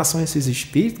 em relação a esses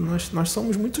espíritos, nós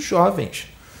somos muito jovens.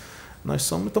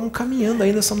 Estamos caminhando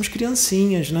ainda, somos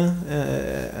criancinhas, né?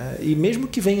 E mesmo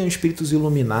que venham espíritos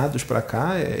iluminados para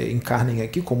cá, encarnem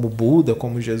aqui, como Buda,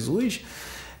 como Jesus,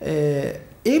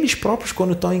 eles próprios,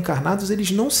 quando estão encarnados,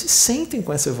 eles não se sentem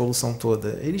com essa evolução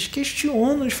toda. Eles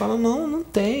questionam, eles falam, não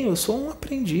tenho, eu sou um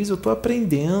aprendiz, eu estou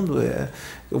aprendendo,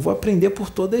 eu vou aprender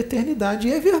por toda a eternidade.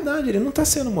 E é verdade, ele não está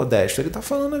sendo modesto, ele está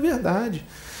falando a verdade.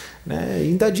 Né?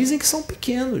 Ainda dizem que são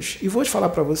pequenos. E vou te falar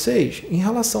para vocês, em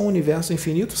relação ao universo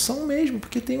infinito, são mesmo,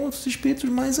 porque tem outros espíritos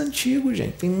mais antigos,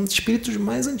 gente. Tem espíritos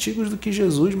mais antigos do que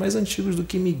Jesus, mais antigos do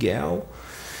que Miguel.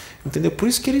 Entendeu? Por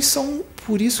isso que eles são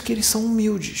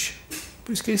humildes.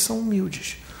 Por isso que eles são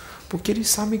humildes. Porque eles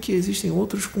sabem que existem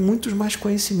outros com muitos mais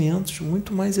conhecimentos,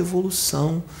 muito mais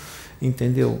evolução.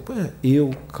 Entendeu? Eu,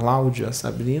 Cláudia,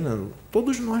 Sabrina,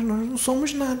 todos nós não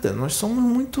somos nada, nós somos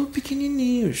muito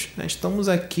pequenininhos. Né? Estamos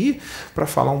aqui para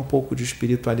falar um pouco de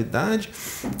espiritualidade,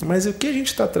 mas o que a gente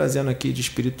está trazendo aqui de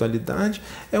espiritualidade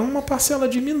é uma parcela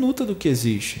diminuta do que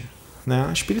existe. Né?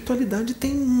 A espiritualidade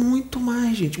tem muito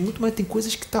mais, gente, muito mais. Tem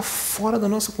coisas que estão fora da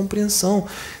nossa compreensão,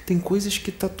 tem coisas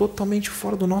que estão totalmente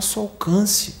fora do nosso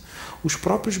alcance. Os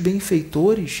próprios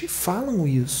benfeitores falam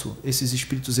isso, esses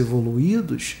espíritos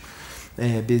evoluídos,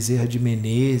 Bezerra de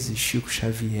Menezes, Chico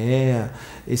Xavier,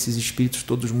 esses espíritos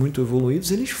todos muito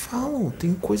evoluídos, eles falam,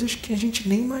 tem coisas que a gente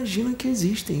nem imagina que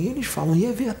existem, eles falam, e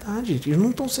é verdade, eles não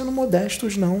estão sendo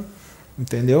modestos não,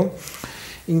 entendeu?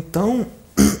 Então,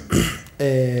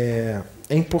 é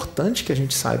importante que a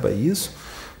gente saiba isso,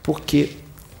 porque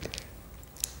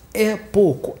é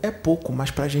pouco, mas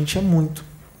pra gente é muito,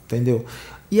 entendeu?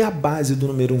 E a base do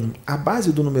número 1? A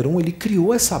base do número 1, ele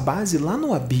criou essa base lá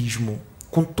no abismo,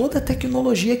 com toda a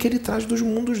tecnologia que ele traz dos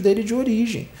mundos dele de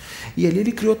origem. E ali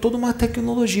ele criou toda uma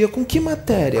tecnologia. Com que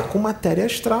matéria? Com matéria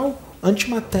astral,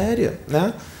 antimatéria,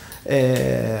 né?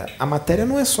 a matéria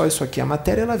não é só isso aqui. A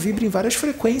matéria ela vibra em várias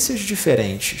frequências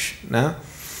diferentes, né?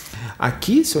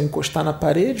 Aqui, se eu encostar na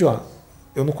parede, ó,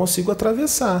 eu não consigo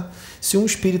atravessar. Se um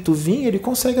espírito vir, ele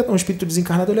consegue, um espírito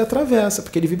desencarnado, ele atravessa,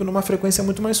 porque ele vibra numa frequência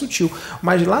muito mais sutil.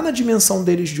 Mas lá na dimensão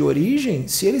deles de origem,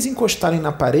 se eles encostarem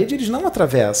na parede, eles não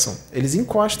atravessam. Eles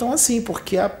encostam assim,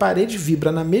 porque a parede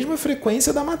vibra na mesma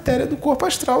frequência da matéria do corpo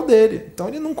astral dele. Então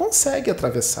ele não consegue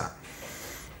atravessar,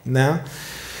 né?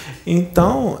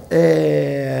 Então,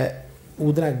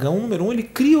 o dragão número 1, ele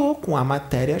criou com a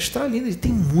matéria astralina. Ele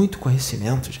tem muito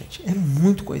conhecimento, gente. É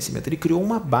muito conhecimento. Ele criou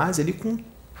uma base ali com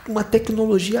uma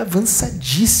tecnologia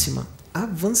avançadíssima.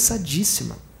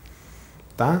 Avançadíssima.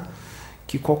 Tá?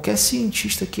 Que qualquer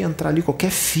cientista que entrar ali,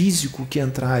 qualquer físico que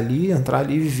entrar ali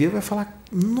e viver, vai falar: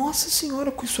 nossa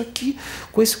senhora, com isso aqui,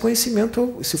 com esse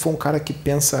conhecimento, se for um cara que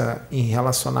pensa em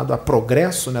relacionado a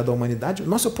progresso, né, da humanidade,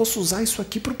 nossa, eu posso usar isso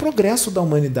aqui para o progresso da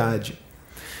humanidade.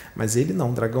 Mas ele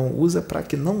não, o dragão usa para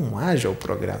que não haja o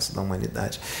progresso da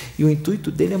humanidade. E o intuito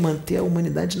dele é manter a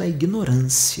humanidade na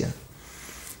ignorância.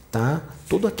 Tá?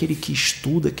 Todo aquele que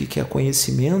estuda, que quer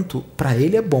conhecimento, para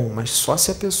ele é bom, mas só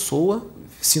se a pessoa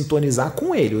sintonizar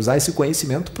com ele, usar esse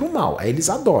conhecimento para o mal. Aí eles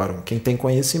adoram quem tem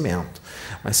conhecimento.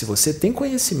 Mas se você tem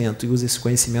conhecimento e usa esse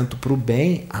conhecimento para o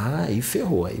bem, aí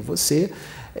ferrou. Aí você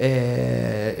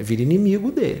vira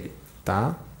inimigo dele.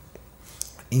 Tá?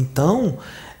 Então,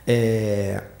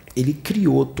 ele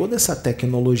criou toda essa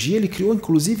tecnologia, ele criou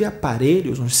inclusive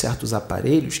aparelhos, uns certos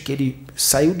aparelhos que ele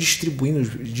saiu distribuindo,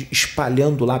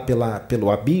 espalhando lá pelo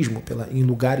abismo, em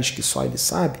lugares que só ele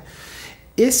sabe.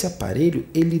 Esse aparelho,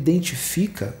 ele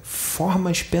identifica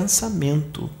formas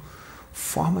pensamento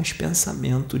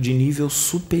de nível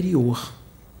superior.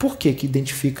 Por que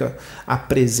identifica a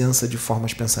presença de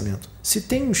formas pensamento? Se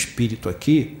tem um espírito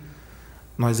aqui,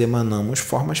 nós emanamos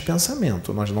formas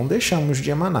pensamento, nós não deixamos de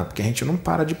emanar, porque a gente não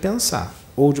para de pensar,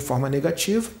 ou de forma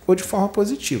negativa ou de forma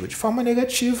positiva. De forma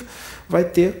negativa, vai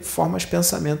ter formas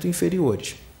pensamento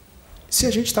inferiores. Se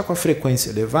a gente está com a frequência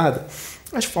elevada,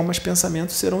 as formas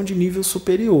pensamento serão de nível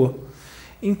superior.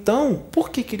 Então, por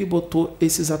que ele botou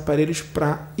esses aparelhos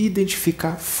para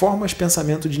identificar formas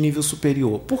pensamento de nível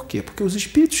superior? Por quê? Porque os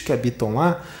espíritos que habitam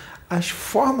lá, as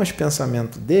formas de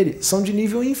pensamento dele são de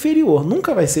nível inferior,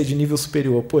 nunca vai ser de nível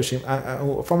superior. Poxa,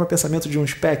 a forma de pensamento de um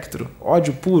espectro,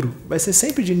 ódio puro, vai ser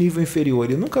sempre de nível inferior.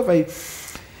 Ele nunca vai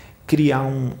criar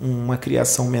uma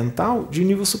criação mental de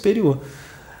nível superior.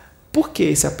 Por que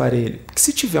esse aparelho? Porque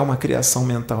se tiver uma criação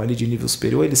mental ali de nível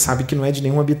superior, ele sabe que não é de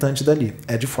nenhum habitante dali,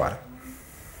 é de fora.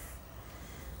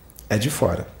 É de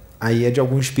fora. Aí é de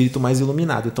algum espírito mais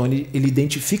iluminado. Então ele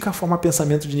identifica a forma de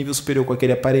pensamento de nível superior com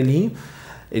aquele aparelhinho.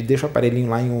 Ele deixa o aparelhinho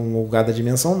lá em um lugar da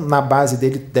dimensão. Na base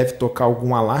dele deve tocar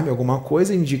algum alarme, alguma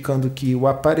coisa, indicando que o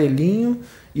aparelhinho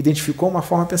identificou uma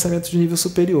forma de pensamento de nível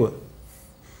superior.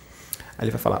 Aí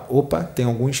ele vai falar: opa, tem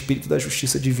algum espírito da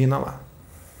justiça divina lá.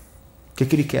 O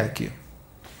que ele quer aqui?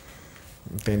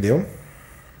 Entendeu?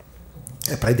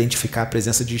 É para identificar a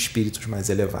presença de espíritos mais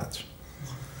elevados.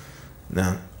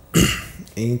 Né?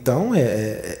 Então,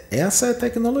 essa é a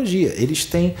tecnologia.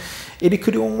 Ele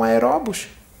criou um aeróbus,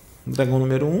 dragão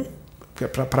número 1,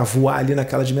 para voar ali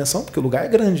naquela dimensão, porque o lugar é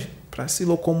grande, para se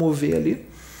locomover ali.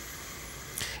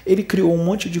 Ele criou um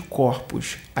monte de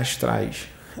corpos astrais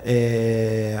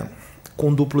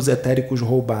com duplos etéricos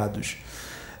roubados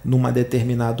num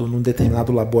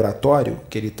determinado laboratório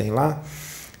que ele tem lá,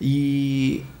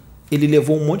 e ele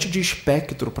levou um monte de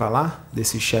espectro para lá,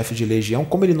 desse chefe de legião.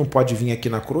 Como ele não pode vir aqui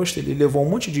na crosta, ele levou um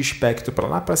monte de espectro para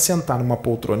lá para sentar numa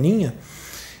poltroninha,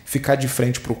 ficar de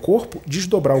frente para o corpo,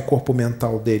 desdobrar o corpo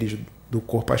mental deles do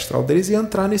corpo astral deles e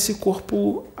entrar nesse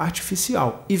corpo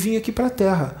artificial e vir aqui para a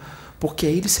Terra, porque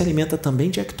aí ele se alimenta também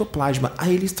de ectoplasma.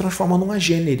 Aí ele se transforma numa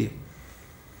gênere.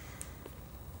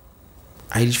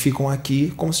 Aí eles ficam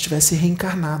aqui como se estivessem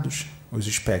reencarnados, os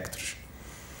espectros.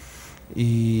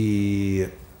 E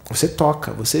você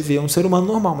toca, você vê, é um ser humano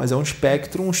normal, mas é um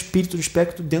espectro, um espírito de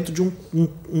espectro dentro de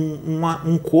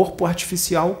um corpo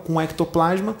artificial com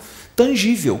ectoplasma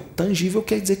tangível. Tangível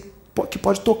quer dizer que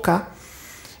pode tocar.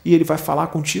 E ele vai falar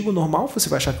contigo normal, você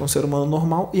vai achar que é um ser humano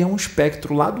normal, e é um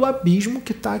espectro lá do abismo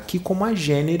que está aqui como a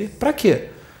gênere. Para quê?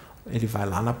 Ele vai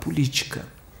lá na política.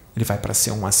 Ele vai para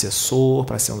ser um assessor,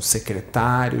 para ser um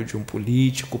secretário de um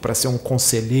político, para ser um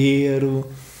conselheiro.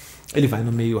 Ele vai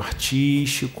no meio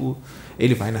artístico,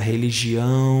 ele vai na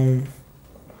religião,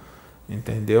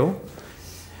 entendeu?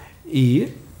 E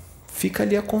fica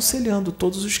ali aconselhando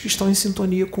todos os que estão em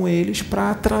sintonia com eles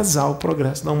para atrasar o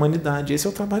progresso da humanidade. Esse é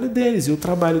o trabalho deles. E o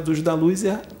trabalho dos da luz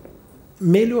é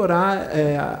melhorar,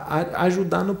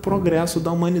 ajudar no progresso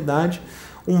da humanidade,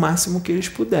 o máximo que eles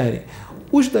puderem.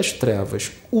 Os das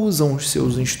trevas usam os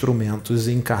seus instrumentos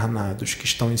encarnados que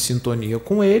estão em sintonia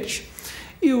com eles,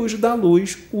 e os da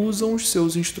luz usam os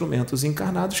seus instrumentos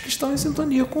encarnados que estão em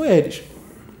sintonia com eles,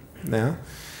 né?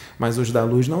 Mas os da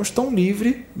luz não estão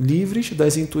livres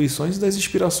das intuições e das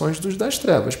inspirações dos das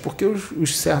trevas, porque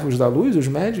os servos da luz, os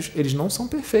médios, eles não são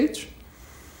perfeitos.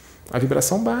 A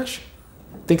vibração baixa.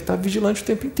 Tem que estar vigilante o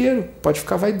tempo inteiro. Pode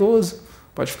ficar vaidoso,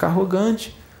 pode ficar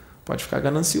arrogante, pode ficar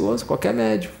ganancioso, qualquer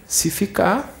médio. Se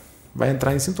ficar, vai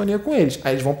entrar em sintonia com eles.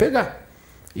 Aí eles vão pegar.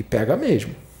 E pega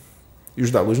mesmo. E os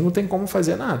da luz não tem como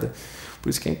fazer nada. Por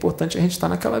isso que é importante a gente estar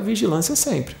naquela vigilância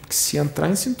sempre. Porque se entrar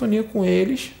em sintonia com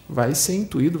eles, vai ser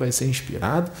intuído, vai ser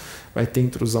inspirado, vai ter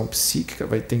intrusão psíquica,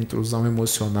 vai ter intrusão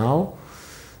emocional,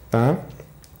 tá?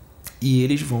 E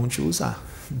eles vão te usar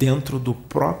dentro do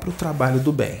próprio trabalho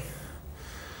do bem.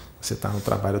 Você está no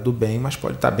trabalho do bem, mas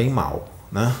pode estar bem mal,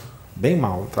 né? Bem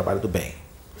mal no trabalho do bem,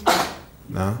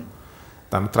 né?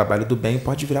 Está no trabalho do bem,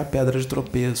 pode virar pedra de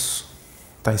tropeço.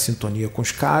 Está em sintonia com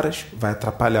os caras, vai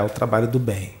atrapalhar o trabalho do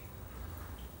bem.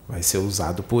 Vai ser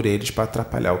usado por eles para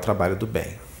atrapalhar o trabalho do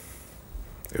bem.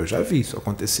 Eu já vi isso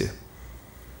acontecer.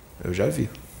 Eu já vi.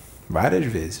 Várias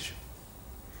vezes.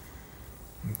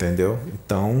 Entendeu?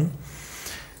 Então,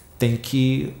 tem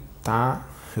que estar...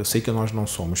 Eu sei que nós não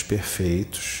somos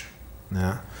perfeitos,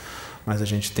 né? Mas a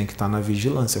gente tem que estar na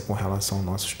vigilância com relação aos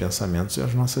nossos pensamentos e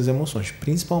às nossas emoções,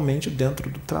 principalmente dentro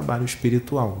do trabalho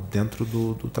espiritual, dentro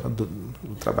do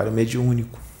trabalho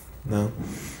mediúnico, né?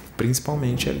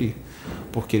 Principalmente ali,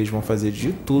 porque eles vão fazer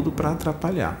de tudo para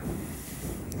atrapalhar,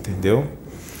 entendeu?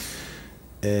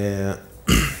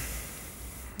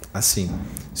 Assim,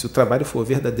 se o trabalho for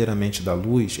verdadeiramente da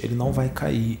luz, ele não vai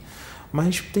cair,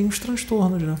 mas tem os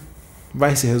transtornos, né?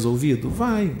 Vai ser resolvido?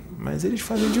 Vai, mas eles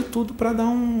fazem de tudo para dar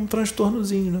um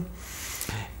transtornozinho, né?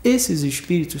 Esses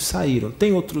espíritos saíram.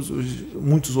 Tem outros,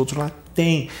 muitos outros lá?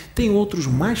 Tem outros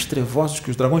mais trevosos que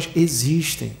os dragões?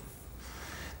 Existem.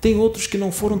 Tem outros que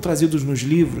não foram trazidos nos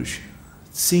livros?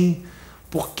 Sim,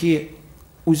 porque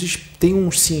tem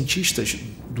uns cientistas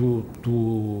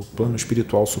do plano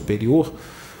espiritual superior,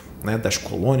 né, das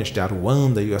colônias de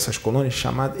Aruanda e essas colônias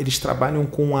chamadas, eles trabalham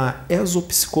com a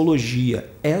exopsicologia.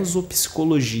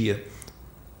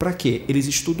 Para quê? Eles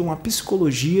estudam a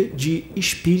psicologia de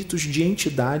espíritos, de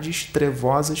entidades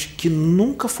trevosas que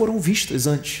nunca foram vistas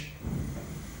antes.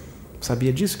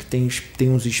 Sabia disso? Que tem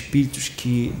uns espíritos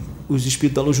que os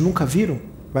espíritos da luz nunca viram?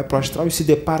 Vai para o astral e se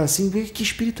depara assim, vê que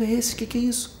espírito é esse? O que é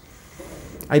isso?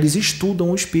 Aí eles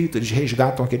estudam o espírito, eles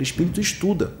resgatam aquele espírito e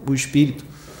estudam o espírito.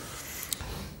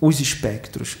 Os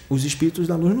espectros. Os espíritos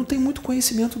da luz não têm muito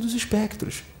conhecimento dos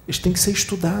espectros. Eles têm que ser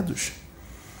estudados.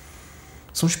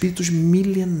 São espíritos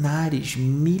milenares.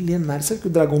 Sabe o que o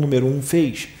dragão número 1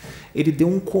 fez? Ele deu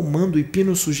um comando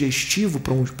hipnossugestivo,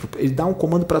 ele dá um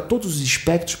comando para todos os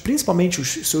espectros, principalmente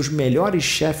os seus melhores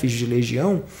chefes de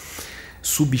legião,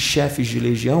 subchefes de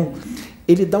legião.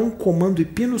 Ele dá um comando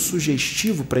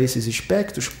hipnossugestivo para esses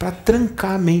espectros, para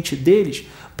trancar a mente deles,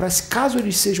 para caso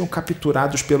eles sejam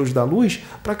capturados pelos da luz,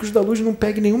 para que os da luz não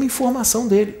peguem nenhuma informação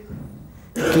dele.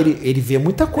 Porque ele vê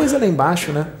muita coisa lá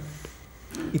embaixo, né?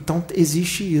 Então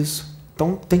existe isso.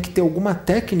 Então tem que ter alguma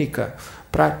técnica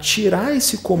para tirar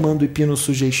esse comando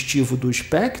hipnossugestivo do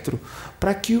espectro,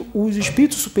 para que os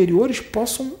espíritos superiores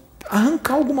possam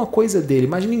arrancar alguma coisa dele,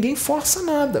 mas ninguém força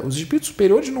nada. Os espíritos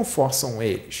superiores não forçam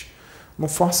eles. Não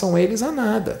forçam eles a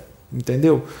nada,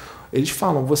 entendeu? Eles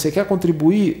falam, você quer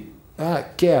contribuir? Ah,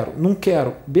 quero, não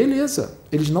quero. Beleza,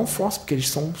 eles não forçam, porque eles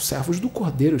são servos do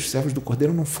Cordeiro. Os servos do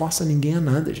Cordeiro não forçam ninguém a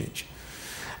nada, gente.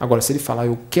 Agora, se ele falar,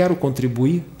 eu quero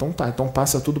contribuir, então tá, então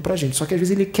passa tudo pra gente. Só que às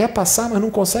vezes ele quer passar, mas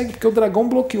não consegue, porque o dragão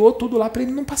bloqueou tudo lá para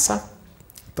ele não passar.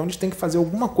 Então eles têm que fazer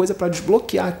alguma coisa para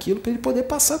desbloquear aquilo, para ele poder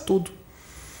passar tudo,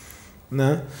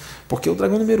 né? Porque o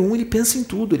dragão número 1, ele pensa em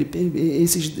tudo.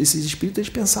 Esses espíritos, eles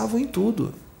pensavam em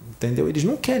tudo, entendeu? Eles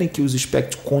não querem que os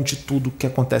espectros conte tudo o que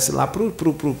acontece lá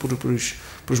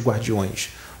pros guardiões,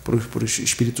 pros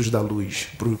espíritos da luz,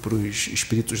 pros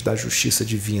espíritos da justiça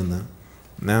divina,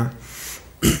 né?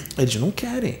 Eles não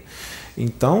querem.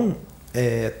 Então,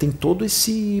 tem todo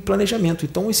esse planejamento.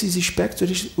 Então, esses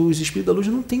espectros, os espíritos da luz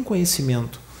não têm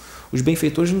conhecimento. Os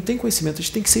benfeitores não têm conhecimento.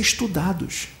 Eles têm que ser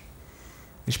estudados.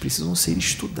 Eles precisam ser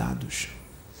estudados.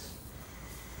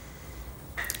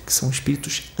 Que são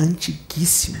espíritos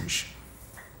antiguíssimos.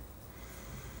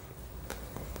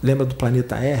 Lembra do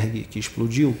planeta Erg, que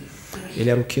explodiu?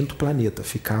 Ele era o 5º planeta.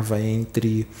 Ficava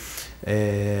entre...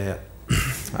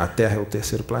 a Terra é o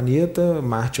 3º planeta,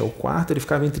 Marte é o 4º, ele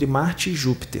ficava entre Marte e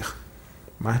Júpiter.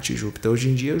 Hoje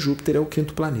em dia, Júpiter é o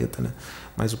 5º planeta, né?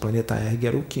 Mas o planeta Erg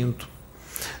era o 5º.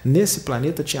 Nesse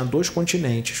planeta tinha 2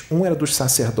 continentes. Um era dos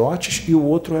sacerdotes e o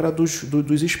outro era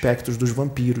dos espectros, dos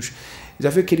vampiros. Já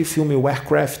viu aquele filme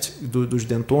Warcraft, dos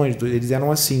dentões? Eles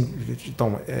eram assim.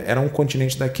 Então, era um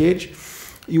continente daqueles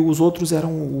e os outros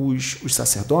eram os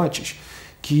sacerdotes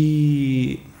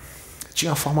que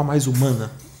tinham a forma mais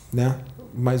humana, né?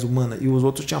 Mais humana. E os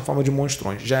outros tinham a forma de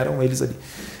monstrões. Já eram eles ali.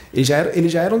 Eles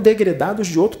já eram degradados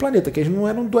de outro planeta, que eles não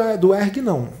eram do Erg,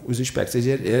 não, os espectros.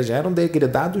 Eles já eram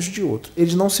degradados de outro.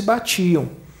 Eles não se batiam.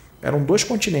 Eram 2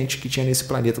 continentes que tinha nesse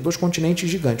planeta, 2 continentes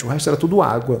gigantes. O resto era tudo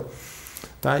água.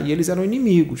 Tá? E eles eram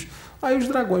inimigos. Aí os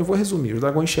dragões, vou resumir, os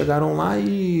dragões chegaram lá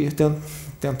e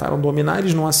tentaram dominar,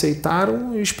 eles não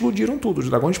aceitaram e explodiram tudo. Os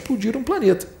dragões explodiram o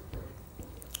planeta.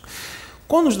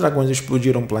 Quando os dragões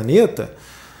explodiram o planeta,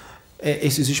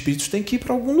 esses espíritos têm que ir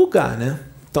para algum lugar, né?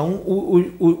 Então,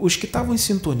 os que estavam em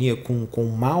sintonia com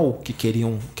o mal, que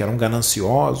eram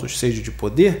gananciosos, sede de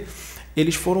poder,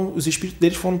 os espíritos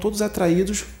deles foram todos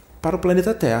atraídos para o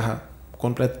planeta Terra,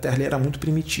 quando o planeta Terra era muito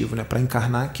primitivo, né, para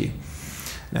encarnar aqui.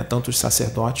 Né, tanto os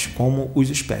sacerdotes como os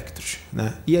espectros.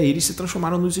 Né? E aí eles se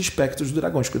transformaram nos espectros dos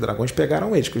dragões, que os dragões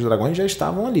pegaram eles, que os dragões já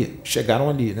estavam ali, chegaram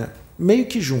ali, né? Meio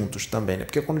que juntos também, né?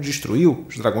 Porque quando destruiu,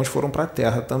 os dragões foram para a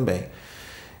Terra também.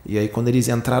 E aí quando eles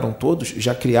entraram todos,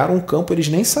 já criaram um campo, eles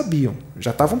nem sabiam,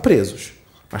 já estavam presos,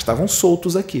 mas estavam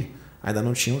soltos aqui, ainda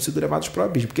não tinham sido levados para o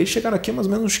abismo, porque eles chegaram aqui há mais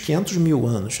ou menos uns 500 mil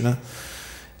anos, né?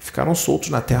 Ficaram soltos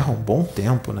na Terra há um bom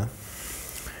tempo, né?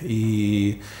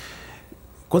 E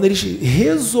quando eles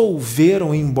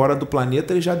resolveram ir embora do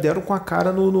planeta, eles já deram com a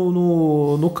cara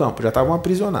no campo, já estavam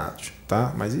aprisionados,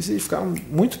 tá? Mas isso, eles ficaram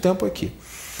muito tempo aqui.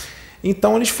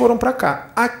 Então eles foram para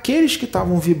cá. Aqueles que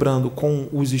estavam vibrando com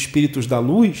os espíritos da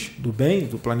luz, do bem,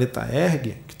 do planeta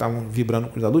Erg, que estavam vibrando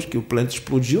com os da luz, que o planeta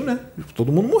explodiu, né?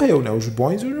 Todo mundo morreu, né? Os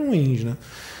bons e os ruins, né?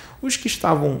 Os que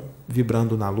estavam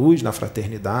vibrando na luz, na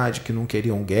fraternidade, que não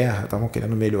queriam guerra, estavam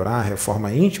querendo melhorar a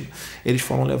reforma íntima, eles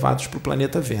foram levados para o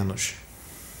planeta Vênus.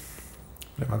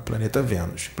 Levado para o planeta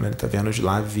Vênus. O planeta Vênus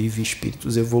lá vive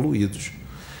espíritos evoluídos,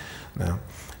 né?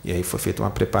 E aí foi feita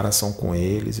uma preparação com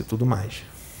eles e tudo mais.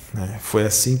 Foi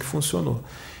assim que funcionou.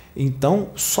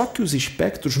 Então, só que os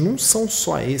espectros não são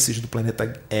só esses do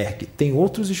planeta Erg. Tem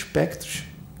outros espectros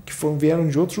que vieram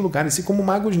de outros lugares, assim como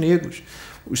magos negros.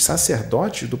 Os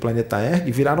sacerdotes do planeta Erg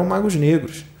viraram magos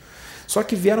negros. Só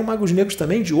que vieram magos negros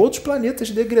também de outros planetas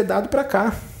degradados para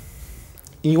cá,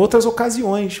 em outras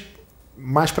ocasiões,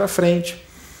 mais para frente.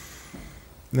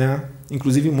 Né?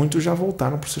 Inclusive muitos já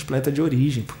voltaram para os seus planetas de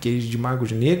origem, porque eles, de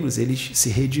magos negros, eles se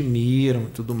redimiram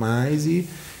e tudo mais e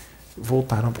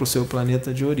voltaram para o seu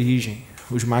planeta de origem.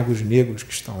 Os magos negros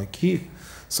que estão aqui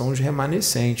são os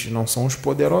remanescentes, não são os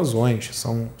poderosões,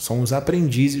 são os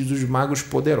aprendizes dos magos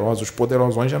poderosos. Os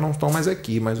poderosões já não estão mais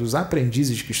aqui, mas os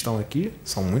aprendizes que estão aqui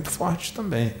são muito fortes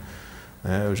também.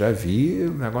 Eu já vi,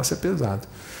 o negócio é pesado.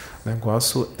 O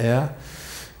negócio é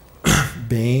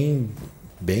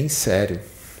bem sério,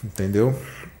 entendeu?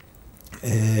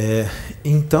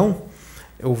 Então,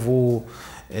 eu vou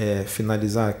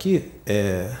finalizar aqui.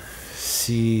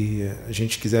 Se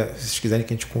vocês quiserem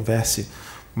que a gente converse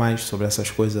mais sobre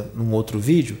essas coisas num outro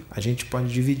vídeo, a gente pode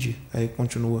dividir. Aí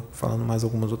continua falando mais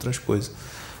algumas outras coisas.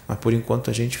 Mas por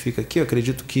enquanto a gente fica aqui. Eu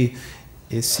acredito que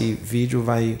esse vídeo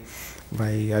vai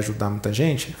ajudar muita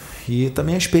gente. E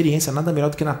também a experiência, nada melhor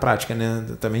do que na prática, né?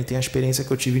 Também tem a experiência que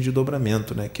eu tive de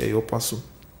dobramento, né? Que aí eu posso,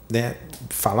 né,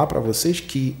 falar para vocês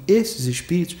que esses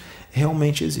espíritos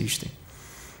realmente existem.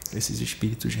 Esses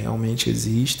espíritos realmente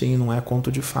existem e não é conto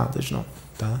de fadas, não,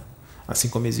 tá? Assim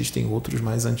como existem outros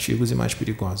mais antigos e mais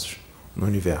perigosos no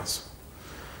universo.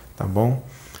 Tá bom?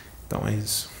 Então é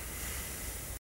isso.